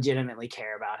they legitimately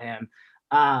care about him.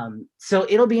 So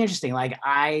it'll be interesting. Like,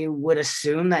 I would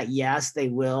assume that, yes, they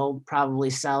will probably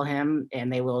sell him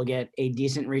and they will get a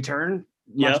decent return,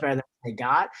 much better than they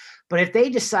got. But if they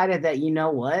decided that, you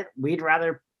know what, we'd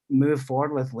rather move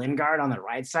forward with Lingard on the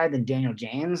right side than Daniel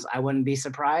James, I wouldn't be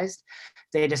surprised.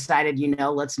 If they decided,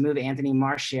 let's move Anthony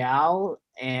Martial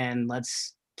and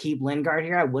let's keep Lingard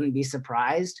here, I wouldn't be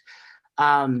surprised.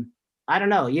 I don't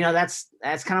know. That's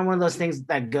kind of one of those things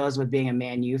that goes with being a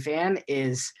Man U fan,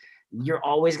 is you're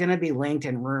always going to be linked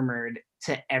and rumored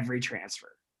to every transfer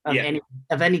of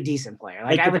any decent player.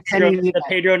 Like I would send you the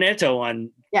Pedro Neto one.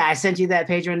 Yeah, I sent you that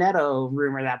Pedro Neto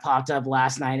rumor that popped up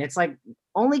last night. It's like,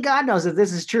 only God knows if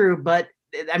this is true, but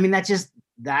I mean, that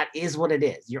is what it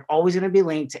is. You're always going to be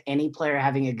linked to any player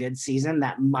having a good season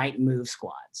that might move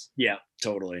squads. Yeah,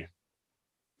 totally.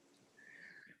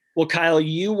 Well, Kyle,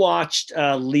 you watched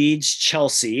Leeds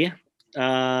Chelsea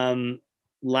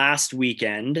last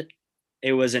weekend.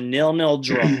 It was a 0-0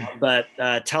 draw, but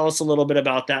tell us a little bit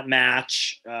about that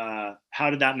match. How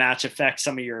did that match affect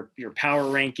some of your power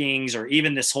rankings, or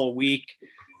even this whole week?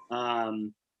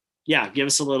 Give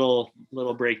us a little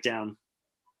breakdown.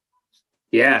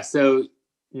 Yeah, so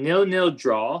 0-0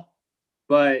 draw,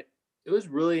 but it was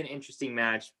really an interesting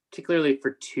match, particularly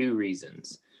for two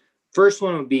reasons. First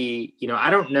one would be,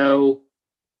 I don't know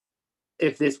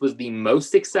if this was the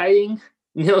most exciting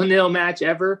 0-0 match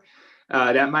ever.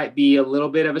 That might be a little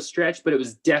bit of a stretch, but it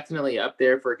was definitely up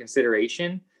there for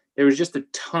consideration. There was just a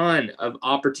ton of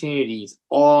opportunities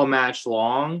all match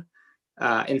long.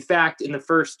 In fact, in the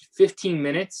first 15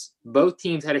 minutes, both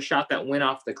teams had a shot that went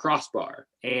off the crossbar.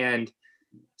 And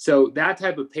so that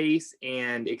type of pace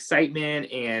and excitement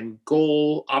and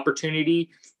goal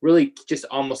opportunity really just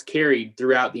almost carried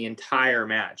throughout the entire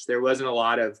match. There wasn't a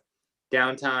lot of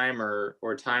downtime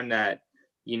or time that,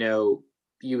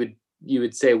 you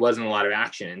would say wasn't a lot of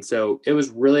action. And so it was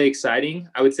really exciting.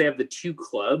 I would say of the two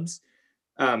clubs,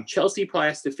 Chelsea probably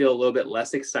has to feel a little bit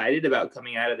less excited about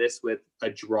coming out of this with a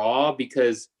draw,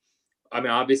 because,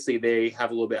 obviously they have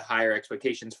a little bit higher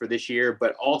expectations for this year,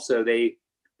 but also they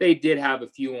did have a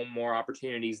few more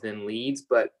opportunities than Leeds,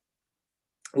 but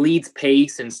Leeds'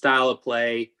 pace and style of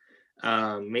play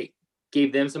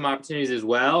gave them some opportunities as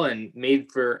well and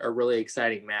made for a really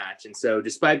exciting match. And so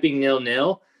despite being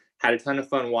 0-0, had a ton of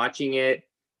fun watching it,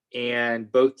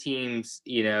 and both teams,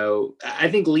 I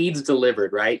think Leeds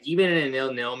delivered, right? Even in a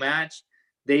 0-0 match,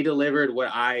 they delivered what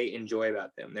I enjoy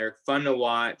about them. They're fun to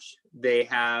watch. They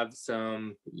have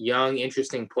some young,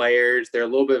 interesting players. They're a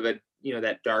little bit of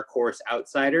that dark horse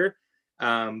outsider,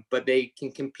 but they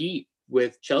can compete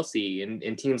with Chelsea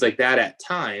and teams like that at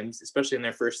times, especially in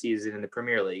their first season in the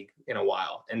Premier League in a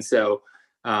while. And so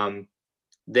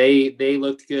they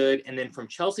looked good. And then from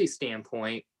Chelsea's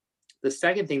standpoint, the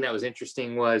second thing that was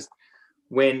interesting was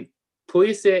when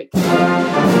Pulisic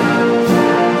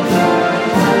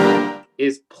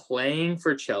is playing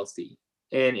for Chelsea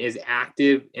and is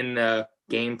active in the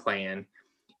game plan,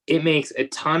 it makes a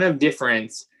ton of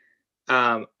difference.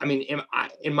 I mean,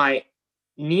 in my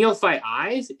neophyte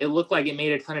eyes, it looked like it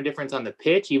made a ton of difference on the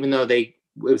pitch, even though it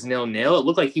was 0-0. It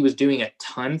looked like he was doing a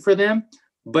ton for them,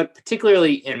 but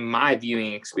particularly in my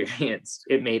viewing experience,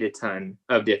 it made a ton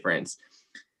of difference.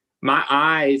 My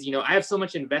eyes, I have so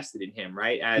much invested in him,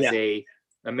 right? As a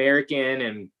American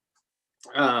and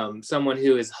someone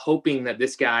who is hoping that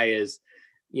this guy is,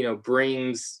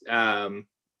 brings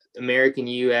American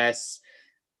U.S.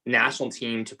 national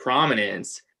team to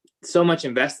prominence. So much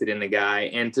invested in the guy.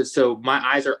 And so my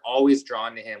eyes are always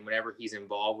drawn to him whenever he's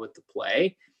involved with the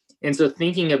play. And so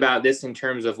thinking about this in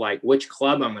terms of like which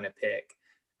club I'm going to pick,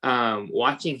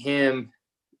 watching him,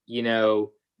 do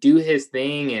his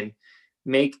thing and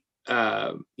make,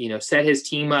 set his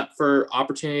team up for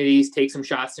opportunities, take some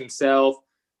shots himself.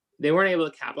 They weren't able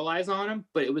to capitalize on him,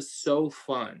 but it was so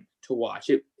fun to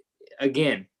watch it.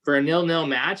 Again, for a 0-0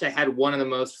 match, I had one of the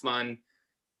most fun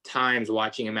times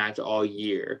watching a match all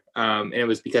year. And it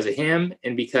was because of him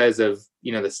and because of,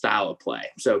 the style of play.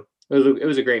 So it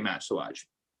was a great match to watch.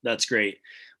 That's great.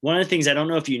 One of the things, I don't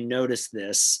know if you noticed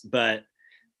this, but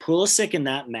Pulisic in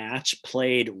that match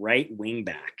played right wing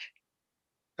back.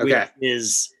 Okay. Which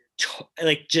is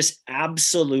just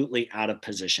absolutely out of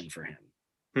position for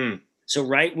him. So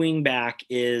right wing back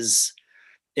it's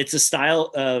a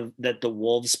style of that the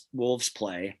Wolves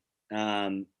play.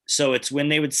 So it's when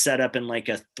they would set up in like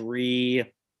a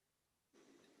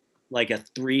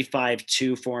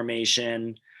 3-5-2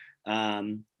 formation.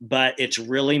 But it's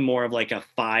really more of like a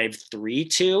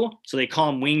 5-3-2. So they call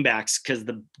them wing backs because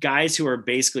the guys who are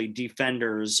basically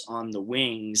defenders on the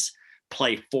wings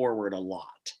play forward a lot.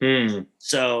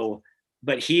 So,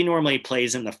 but he normally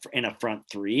plays in a front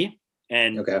three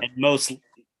and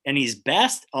he's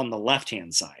best on the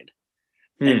left-hand side.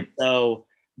 And so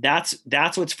that's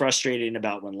what's frustrating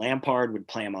about when Lampard would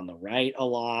play him on the right a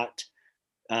lot.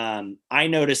 I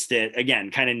noticed it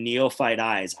again, kind of neophyte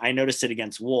eyes. I noticed it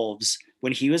against Wolves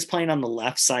when he was playing on the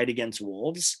left side against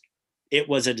Wolves. It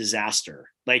was a disaster.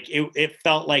 Like it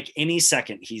felt like any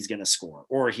second he's going to score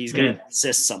or he's going to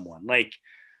assist someone. Like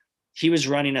he was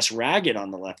running us ragged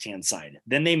on the left-hand side.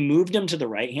 Then they moved him to the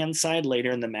right-hand side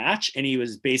later in the match, and he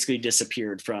was basically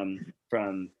disappeared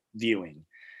from viewing.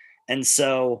 And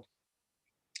so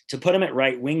to put him at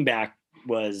right wing back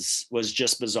was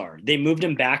just bizarre. They moved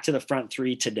him back to the front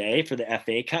three today for the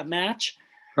FA Cup match.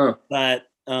 But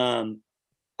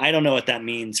I don't know what that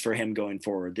means for him going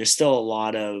forward. There's still a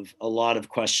lot of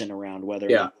question around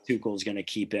whether Tuchel's going to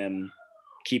keep him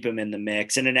in the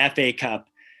mix. And an FA Cup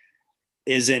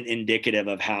isn't indicative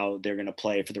of how they're going to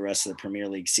play for the rest of the Premier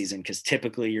League season, because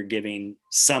typically you're giving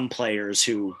some players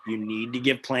who you need to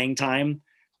give playing time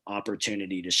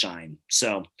opportunity to shine.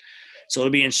 So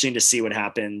it'll be interesting to see what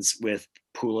happens with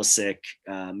Pulisic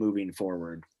moving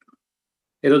forward.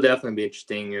 It'll definitely be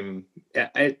interesting. And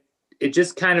it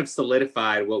just kind of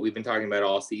solidified what we've been talking about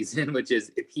all season, which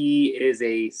is if he is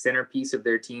a centerpiece of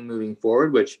their team moving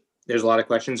forward, which there's a lot of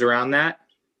questions around that.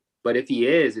 But if he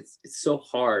is, it's so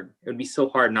hard. It would be so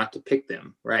hard not to pick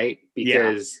them, right?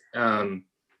 Because,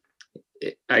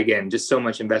 again, just so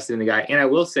much invested in the guy. And I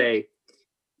will say,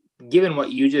 given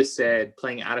what you just said,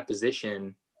 playing out of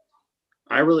position,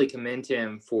 I really commend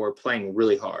him for playing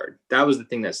really hard. That was the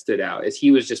thing that stood out, is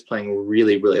he was just playing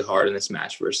really, really hard in this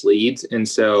match versus Leeds. And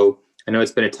so I know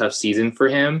it's been a tough season for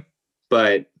him,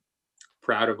 but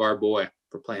proud of our boy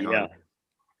for playing hard.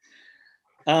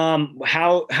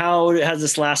 How has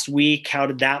this last week, how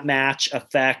did that match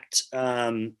affect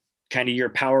kind of your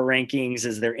power rankings?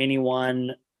 Is there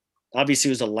anyone, obviously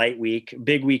it was a light week,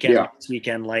 big weekend this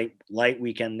weekend, light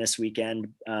weekend this weekend,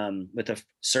 with a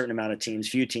certain amount of teams,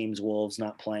 few teams, Wolves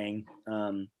not playing.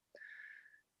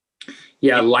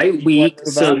 Light week,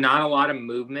 so not a lot of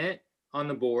movement on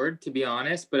the board, to be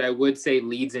honest, but I would say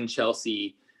Leeds and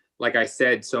Chelsea, like I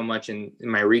said so much in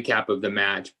my recap of the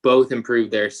match, both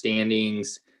improved their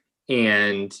standings.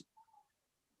 And,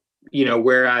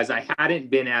 whereas I hadn't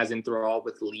been as enthralled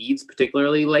with Leeds,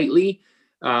 particularly lately,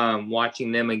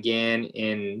 watching them again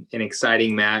in an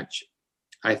exciting match,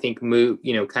 I think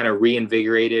kind of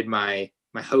reinvigorated my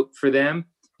hope for them.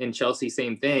 And Chelsea,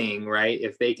 same thing, right?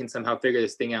 If they can somehow figure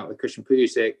this thing out with Christian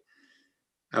Pulisic,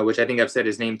 which I think I've said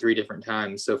his name 3 different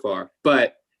times so far,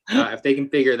 but if they can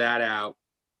figure that out,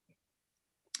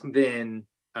 then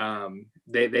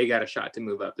they got a shot to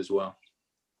move up as well.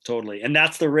 Totally. And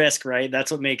that's the risk, right? That's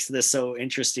what makes this so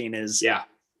interesting is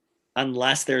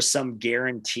unless there's some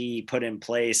guarantee put in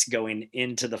place going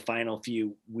into the final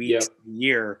few weeks of the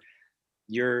year,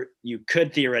 you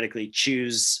could theoretically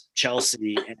choose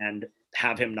Chelsea and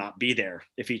have him not be there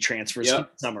if he transfers in the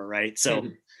summer, right? So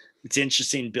it's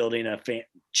interesting building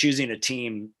choosing a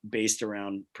team based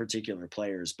around particular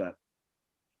players. But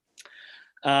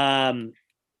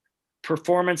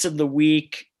performance of the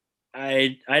week,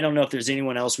 I don't know if there's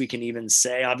anyone else we can even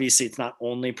say. Obviously, it's not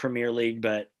only Premier League,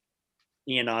 but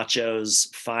Iheanacho's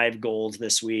 5 goals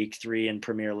this week, 3 in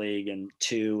Premier League and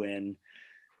 2 in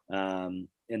the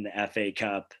FA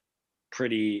Cup.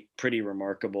 Pretty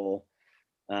remarkable.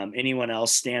 Anyone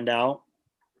else stand out?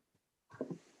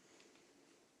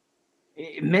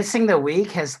 Missing the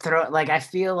week has thrown, like, I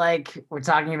feel like we're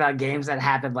talking about games that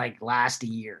happened like last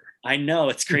year. I know,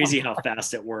 it's crazy how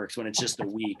fast it works when it's just a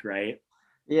week, right?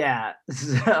 Yeah.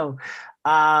 So,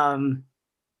 yeah,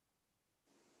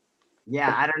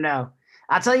 I don't know.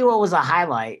 I'll tell you what was a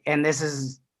highlight, and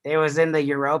it was in the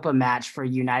Europa match for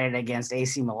United against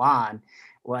AC Milan.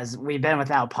 Was we've been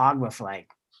without Pogba for like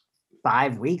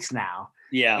 5 weeks now.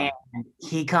 Yeah. And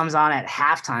he comes on at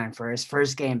halftime for his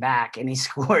first game back, and he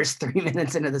scores 3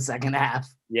 minutes into the second half.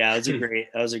 Yeah, that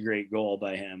was a great goal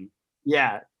by him.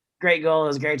 Yeah, great goal. It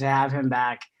was great to have him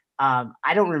back.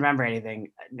 I don't remember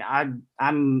anything.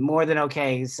 I'm more than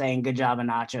okay saying good job,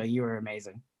 Iheanacho. You were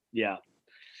amazing. Yeah.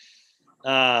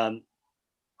 And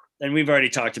we've already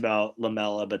talked about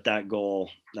Lamela, but that goal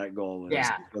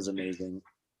was amazing.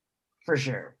 For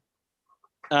sure.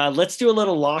 Let's do a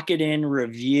little lock it in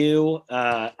review.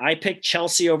 I picked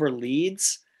Chelsea over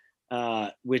Leeds,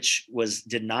 which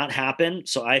did not happen.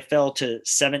 So I fell to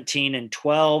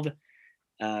 17-12.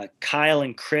 Kyle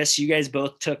and Chris, you guys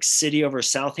both took City over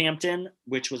Southampton,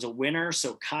 which was a winner.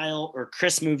 So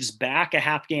Chris moves back a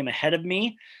half game ahead of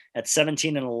me at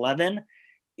 17-11.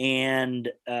 And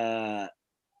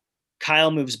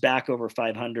Kyle moves back over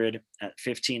 500 at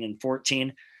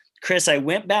 15-14. Chris, I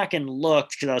went back and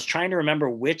looked because I was trying to remember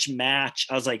which match.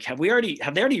 I was like, have they already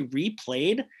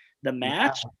replayed the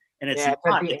match? And it's at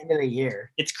the end of the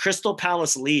year. It's Crystal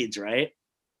Palace Leeds, right?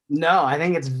 No, I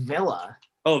think it's Villa.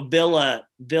 Oh, Villa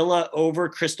over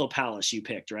Crystal Palace you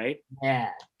picked, right? Yeah.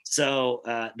 So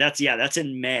that's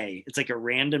in May. It's like a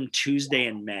random Tuesday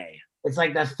in May. It's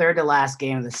like the third to last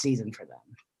game of the season for them.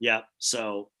 Yeah.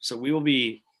 So we will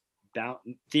be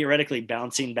theoretically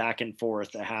bouncing back and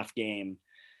forth a half game.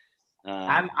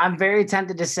 I'm very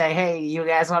tempted to say, hey, you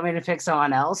guys want me to pick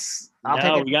someone else?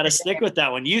 We got to stick with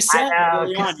that one. You said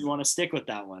early on you want to stick with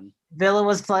that one. Villa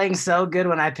was playing so good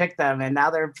when I picked them, and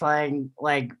now they're playing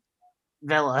like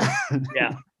Villa.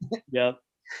 Yeah. Yep.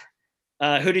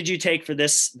 Who did you take for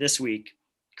this week,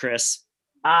 Chris?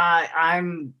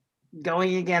 I'm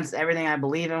going against everything I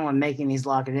believe in when making these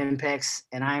lock it in picks,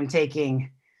 and I'm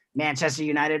taking Manchester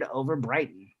United over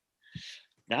Brighton.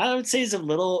 I would say is a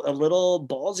little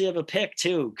ballsy of a pick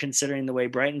too, considering the way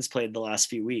Brighton's played the last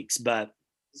few weeks. But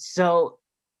so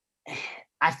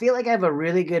I feel like I have a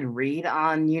really good read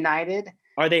on United.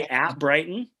 Are they at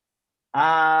Brighton?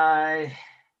 I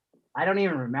don't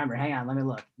even remember. Hang on, let me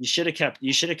look. You should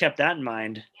have kept that in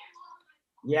mind.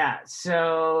 Yeah.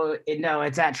 So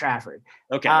it's at Trafford.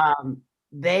 Okay.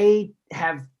 They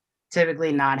have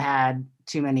typically not had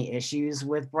too many issues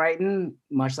with Brighton,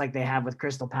 much like they have with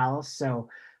Crystal Palace. So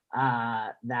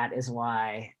that is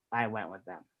why I went with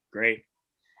them. Great.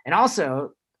 And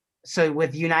also, so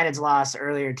with United's loss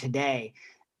earlier today,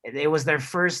 it was their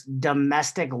first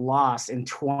domestic loss in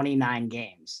 29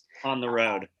 games. On the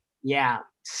road. Yeah.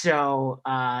 So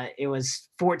it was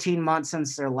 14 months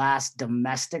since their last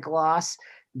domestic loss.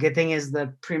 Good thing is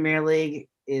the Premier League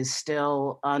is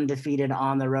still undefeated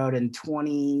on the road in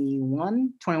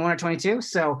 21 or 22.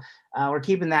 So we're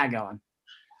keeping that going.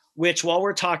 Which, while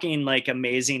we're talking like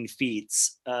amazing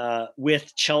feats,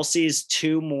 with Chelsea's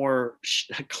 2 more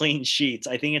clean sheets,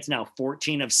 I think it's now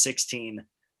 14 of 16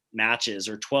 matches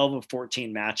or 12 of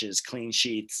 14 matches, clean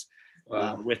sheets.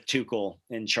 Wow. With Tuchel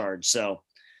in charge. So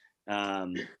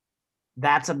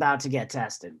that's about to get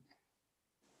tested.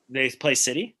 They play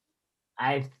City?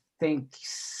 I think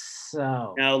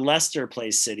so. Now Leicester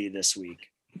plays City this week.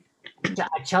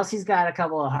 Chelsea's got a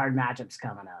couple of hard matchups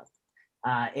coming up.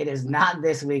 It is not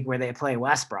this week where they play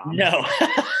West Brom. No.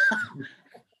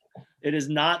 It is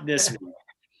not this week.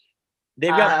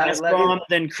 They've got West Brom,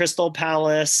 then Crystal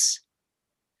Palace,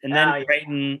 and then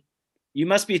Brighton. You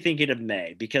must be thinking of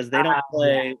May because they don't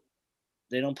play. Yeah.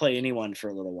 They don't play anyone for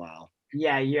a little while.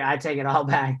 Yeah, I take it all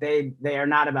back. They are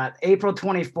not about April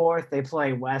 24th. They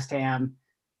play West Ham.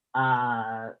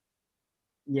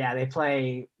 They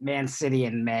play Man City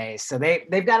in May. So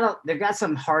they've got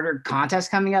some harder contests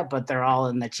coming up, but they're all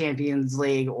in the Champions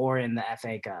League or in the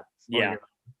FA Cup. Yeah,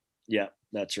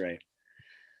 that's right.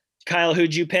 Kyle,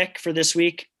 who'd you pick for this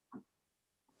week?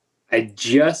 I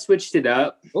just switched it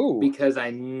up Ooh. because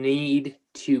I need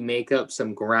to make up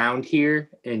some ground here.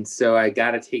 And so I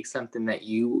got to take something that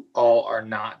you all are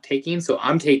not taking. So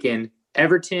I'm taking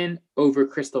Everton over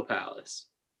Crystal Palace.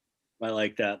 I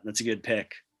like that. That's a good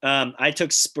pick. I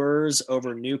took Spurs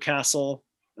over Newcastle.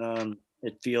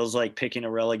 It feels like picking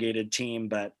a relegated team,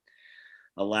 but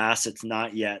alas, it's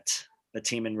not yet a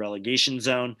team in relegation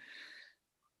zone.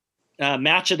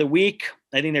 Match of the week.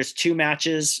 I think there's 2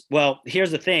 matches. Well,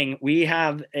 here's the thing. We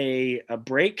have a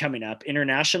break coming up,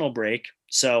 international break.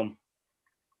 So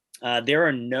there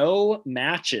are no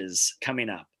matches coming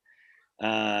up.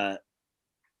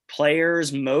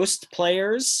 Most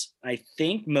players, I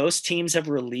think most teams have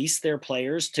released their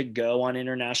players to go on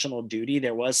international duty.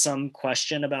 There was some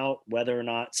question about whether or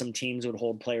not some teams would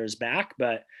hold players back,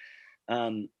 but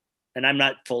and I'm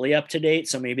not fully up to date,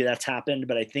 so maybe that's happened,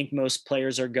 but I think most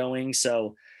players are going.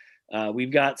 So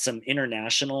we've got some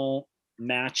international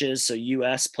matches. So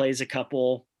US plays a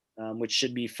couple, which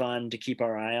should be fun to keep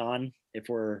our eye on if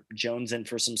we're jonesing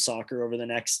for some soccer over the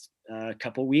next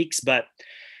couple weeks. But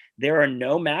there are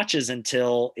no matches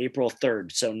until April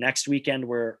 3rd. So next weekend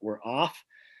we're off.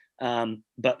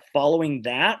 But following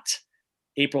that,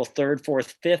 April 3rd,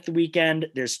 4th, 5th weekend,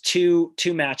 there's two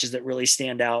matches that really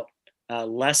stand out.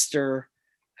 Leicester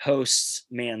hosts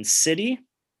Man City,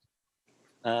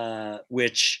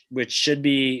 which should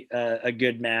be a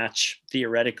good match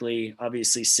theoretically.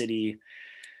 Obviously, City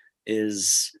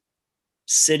is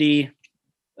City,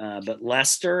 but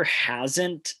Leicester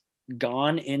hasn't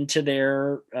gone into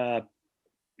their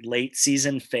late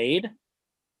season fade,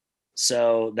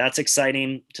 so that's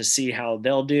exciting to see how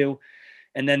they'll do.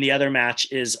 And then the other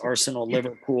match is Arsenal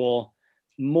Liverpool,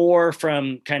 more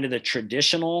from kind of the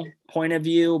traditional point of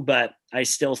view, but I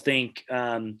still think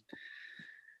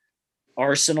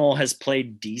Arsenal has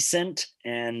played decent,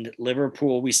 and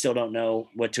Liverpool, we still don't know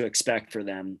what to expect for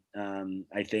them.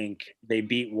 I think they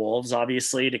beat Wolves,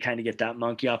 obviously, to kind of get that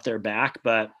monkey off their back,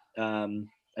 but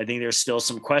I think there's still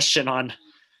some question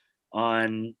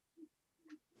on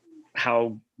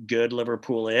how good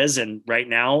Liverpool is. And right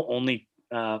now, only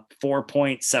 4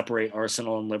 points separate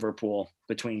Arsenal and Liverpool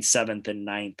between 7th and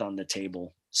 9th on the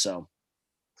table. So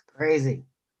it's crazy.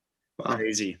 Wow.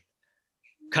 Crazy.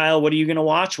 Kyle, what are you going to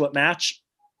watch? What match?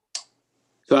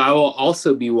 So I will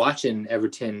also be watching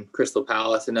Everton Crystal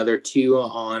Palace, another 2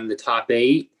 on the top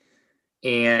 8,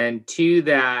 and 2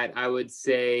 that I would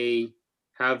say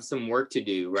have some work to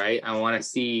do, right? I want to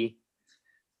see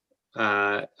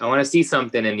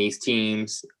something in these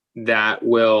teams that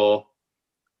will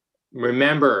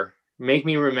make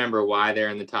me remember why they're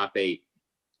in the top 8.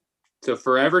 So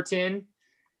for Everton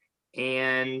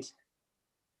and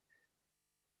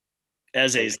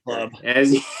Eze's club. I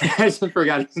just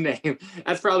forgot his name.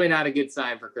 That's probably not a good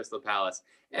sign for Crystal Palace.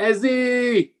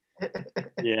 Eze.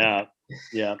 Yeah.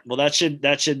 Well, that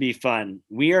should be fun.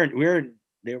 We're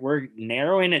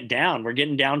narrowing it down. We're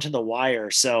getting down to the wire,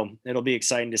 so it'll be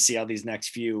exciting to see how these next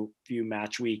few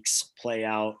match weeks play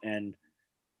out and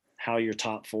how your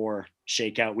top 4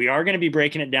 shake out. We are going to be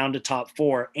breaking it down to top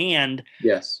 4, and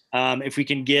yes, if we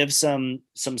can give some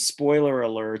spoiler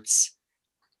alerts.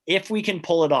 If we can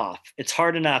pull it off, it's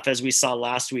hard enough, as we saw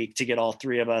last week, to get all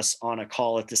 3 of us on a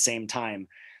call at the same time.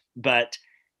 But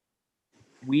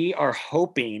we are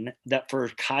hoping that for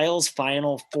Kyle's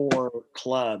final 4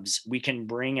 clubs, we can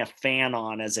bring a fan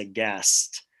on as a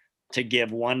guest to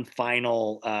give one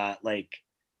final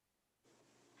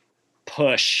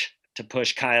push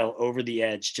Kyle over the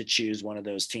edge to choose one of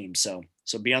those teams. So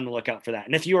be on the lookout for that.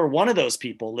 And if you are one of those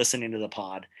people listening to the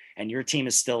pod and your team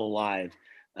is still alive,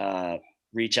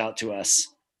 reach out to us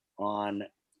on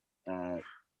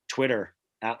Twitter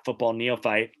at Football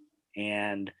Neophyte,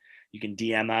 and you can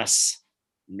DM us.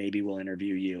 Maybe we'll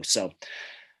interview you. So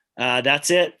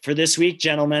that's it for this week,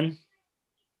 gentlemen.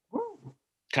 Woo.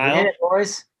 Kyle, we did it,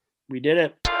 boys. We did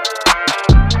it.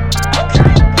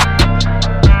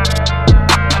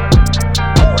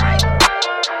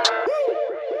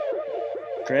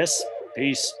 Chris,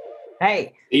 peace.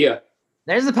 Hey. Yeah.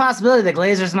 There's a possibility the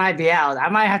Glazers might be out. I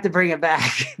might have to bring it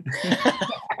back.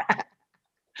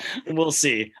 We'll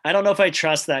see. I don't know if I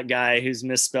trust that guy who's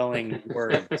misspelling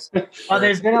words. Oh,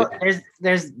 there's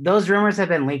those rumors have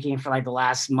been leaking for like the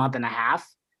last month and a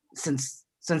half since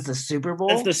the Super Bowl.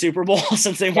 Since the Super Bowl,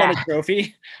 since they won a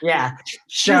trophy. Yeah.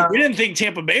 Shoot, we didn't think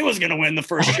Tampa Bay was going to win the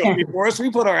first trophy for us. We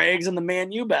put our eggs in the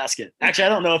Man U basket. Actually, I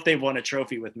don't know if they've won a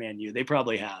trophy with Man U. They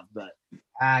probably have, but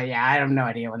yeah, I have no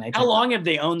idea when they. How long have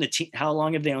they owned the team? How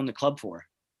long have they owned the club for?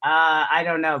 I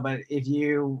don't know, but if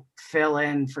you fill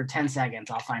in for 10 seconds,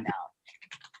 I'll find out.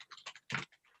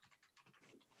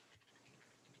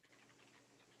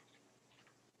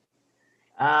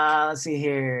 Let's see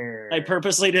here. I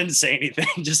purposely didn't say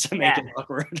anything just to make it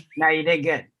awkward. No, you did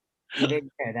good. You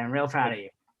did good. I'm real proud of you.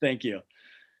 Thank you.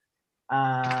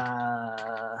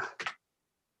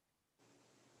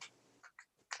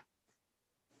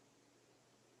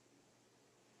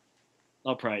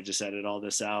 I'll probably just edit all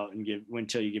this out and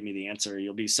until you give me the answer.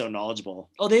 You'll be so knowledgeable.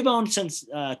 Oh, they've owned since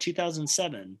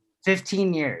 2007.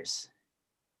 15 years.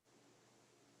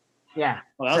 Yeah.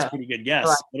 Oh, that was a pretty good guess.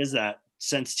 What is that?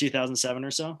 Since 2007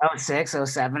 or so? 06,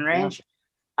 07 range.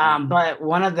 But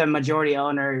one of the majority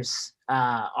owners,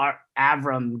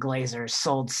 Avram Glazer,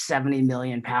 sold 70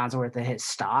 million pounds worth of his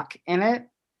stock in it.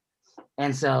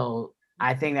 And so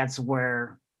I think that's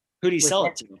where. Who'd he sell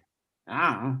it to?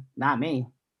 I don't know. Not me.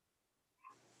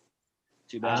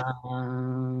 Too bad.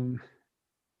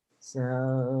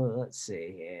 So let's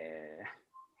see here.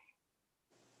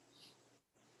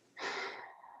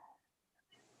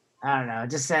 I don't know. It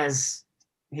just says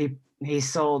he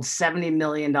sold $70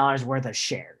 million worth of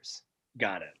shares.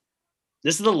 Got it.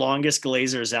 This is the longest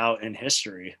Glazers out in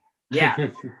history. Yeah.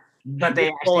 But they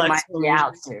actually might be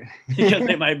out soon. Because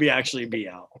they might actually be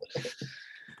out.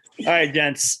 All right,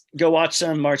 gents. Go watch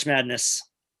some March Madness.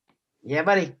 Yeah,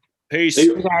 buddy. Peace. See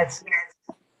you guys.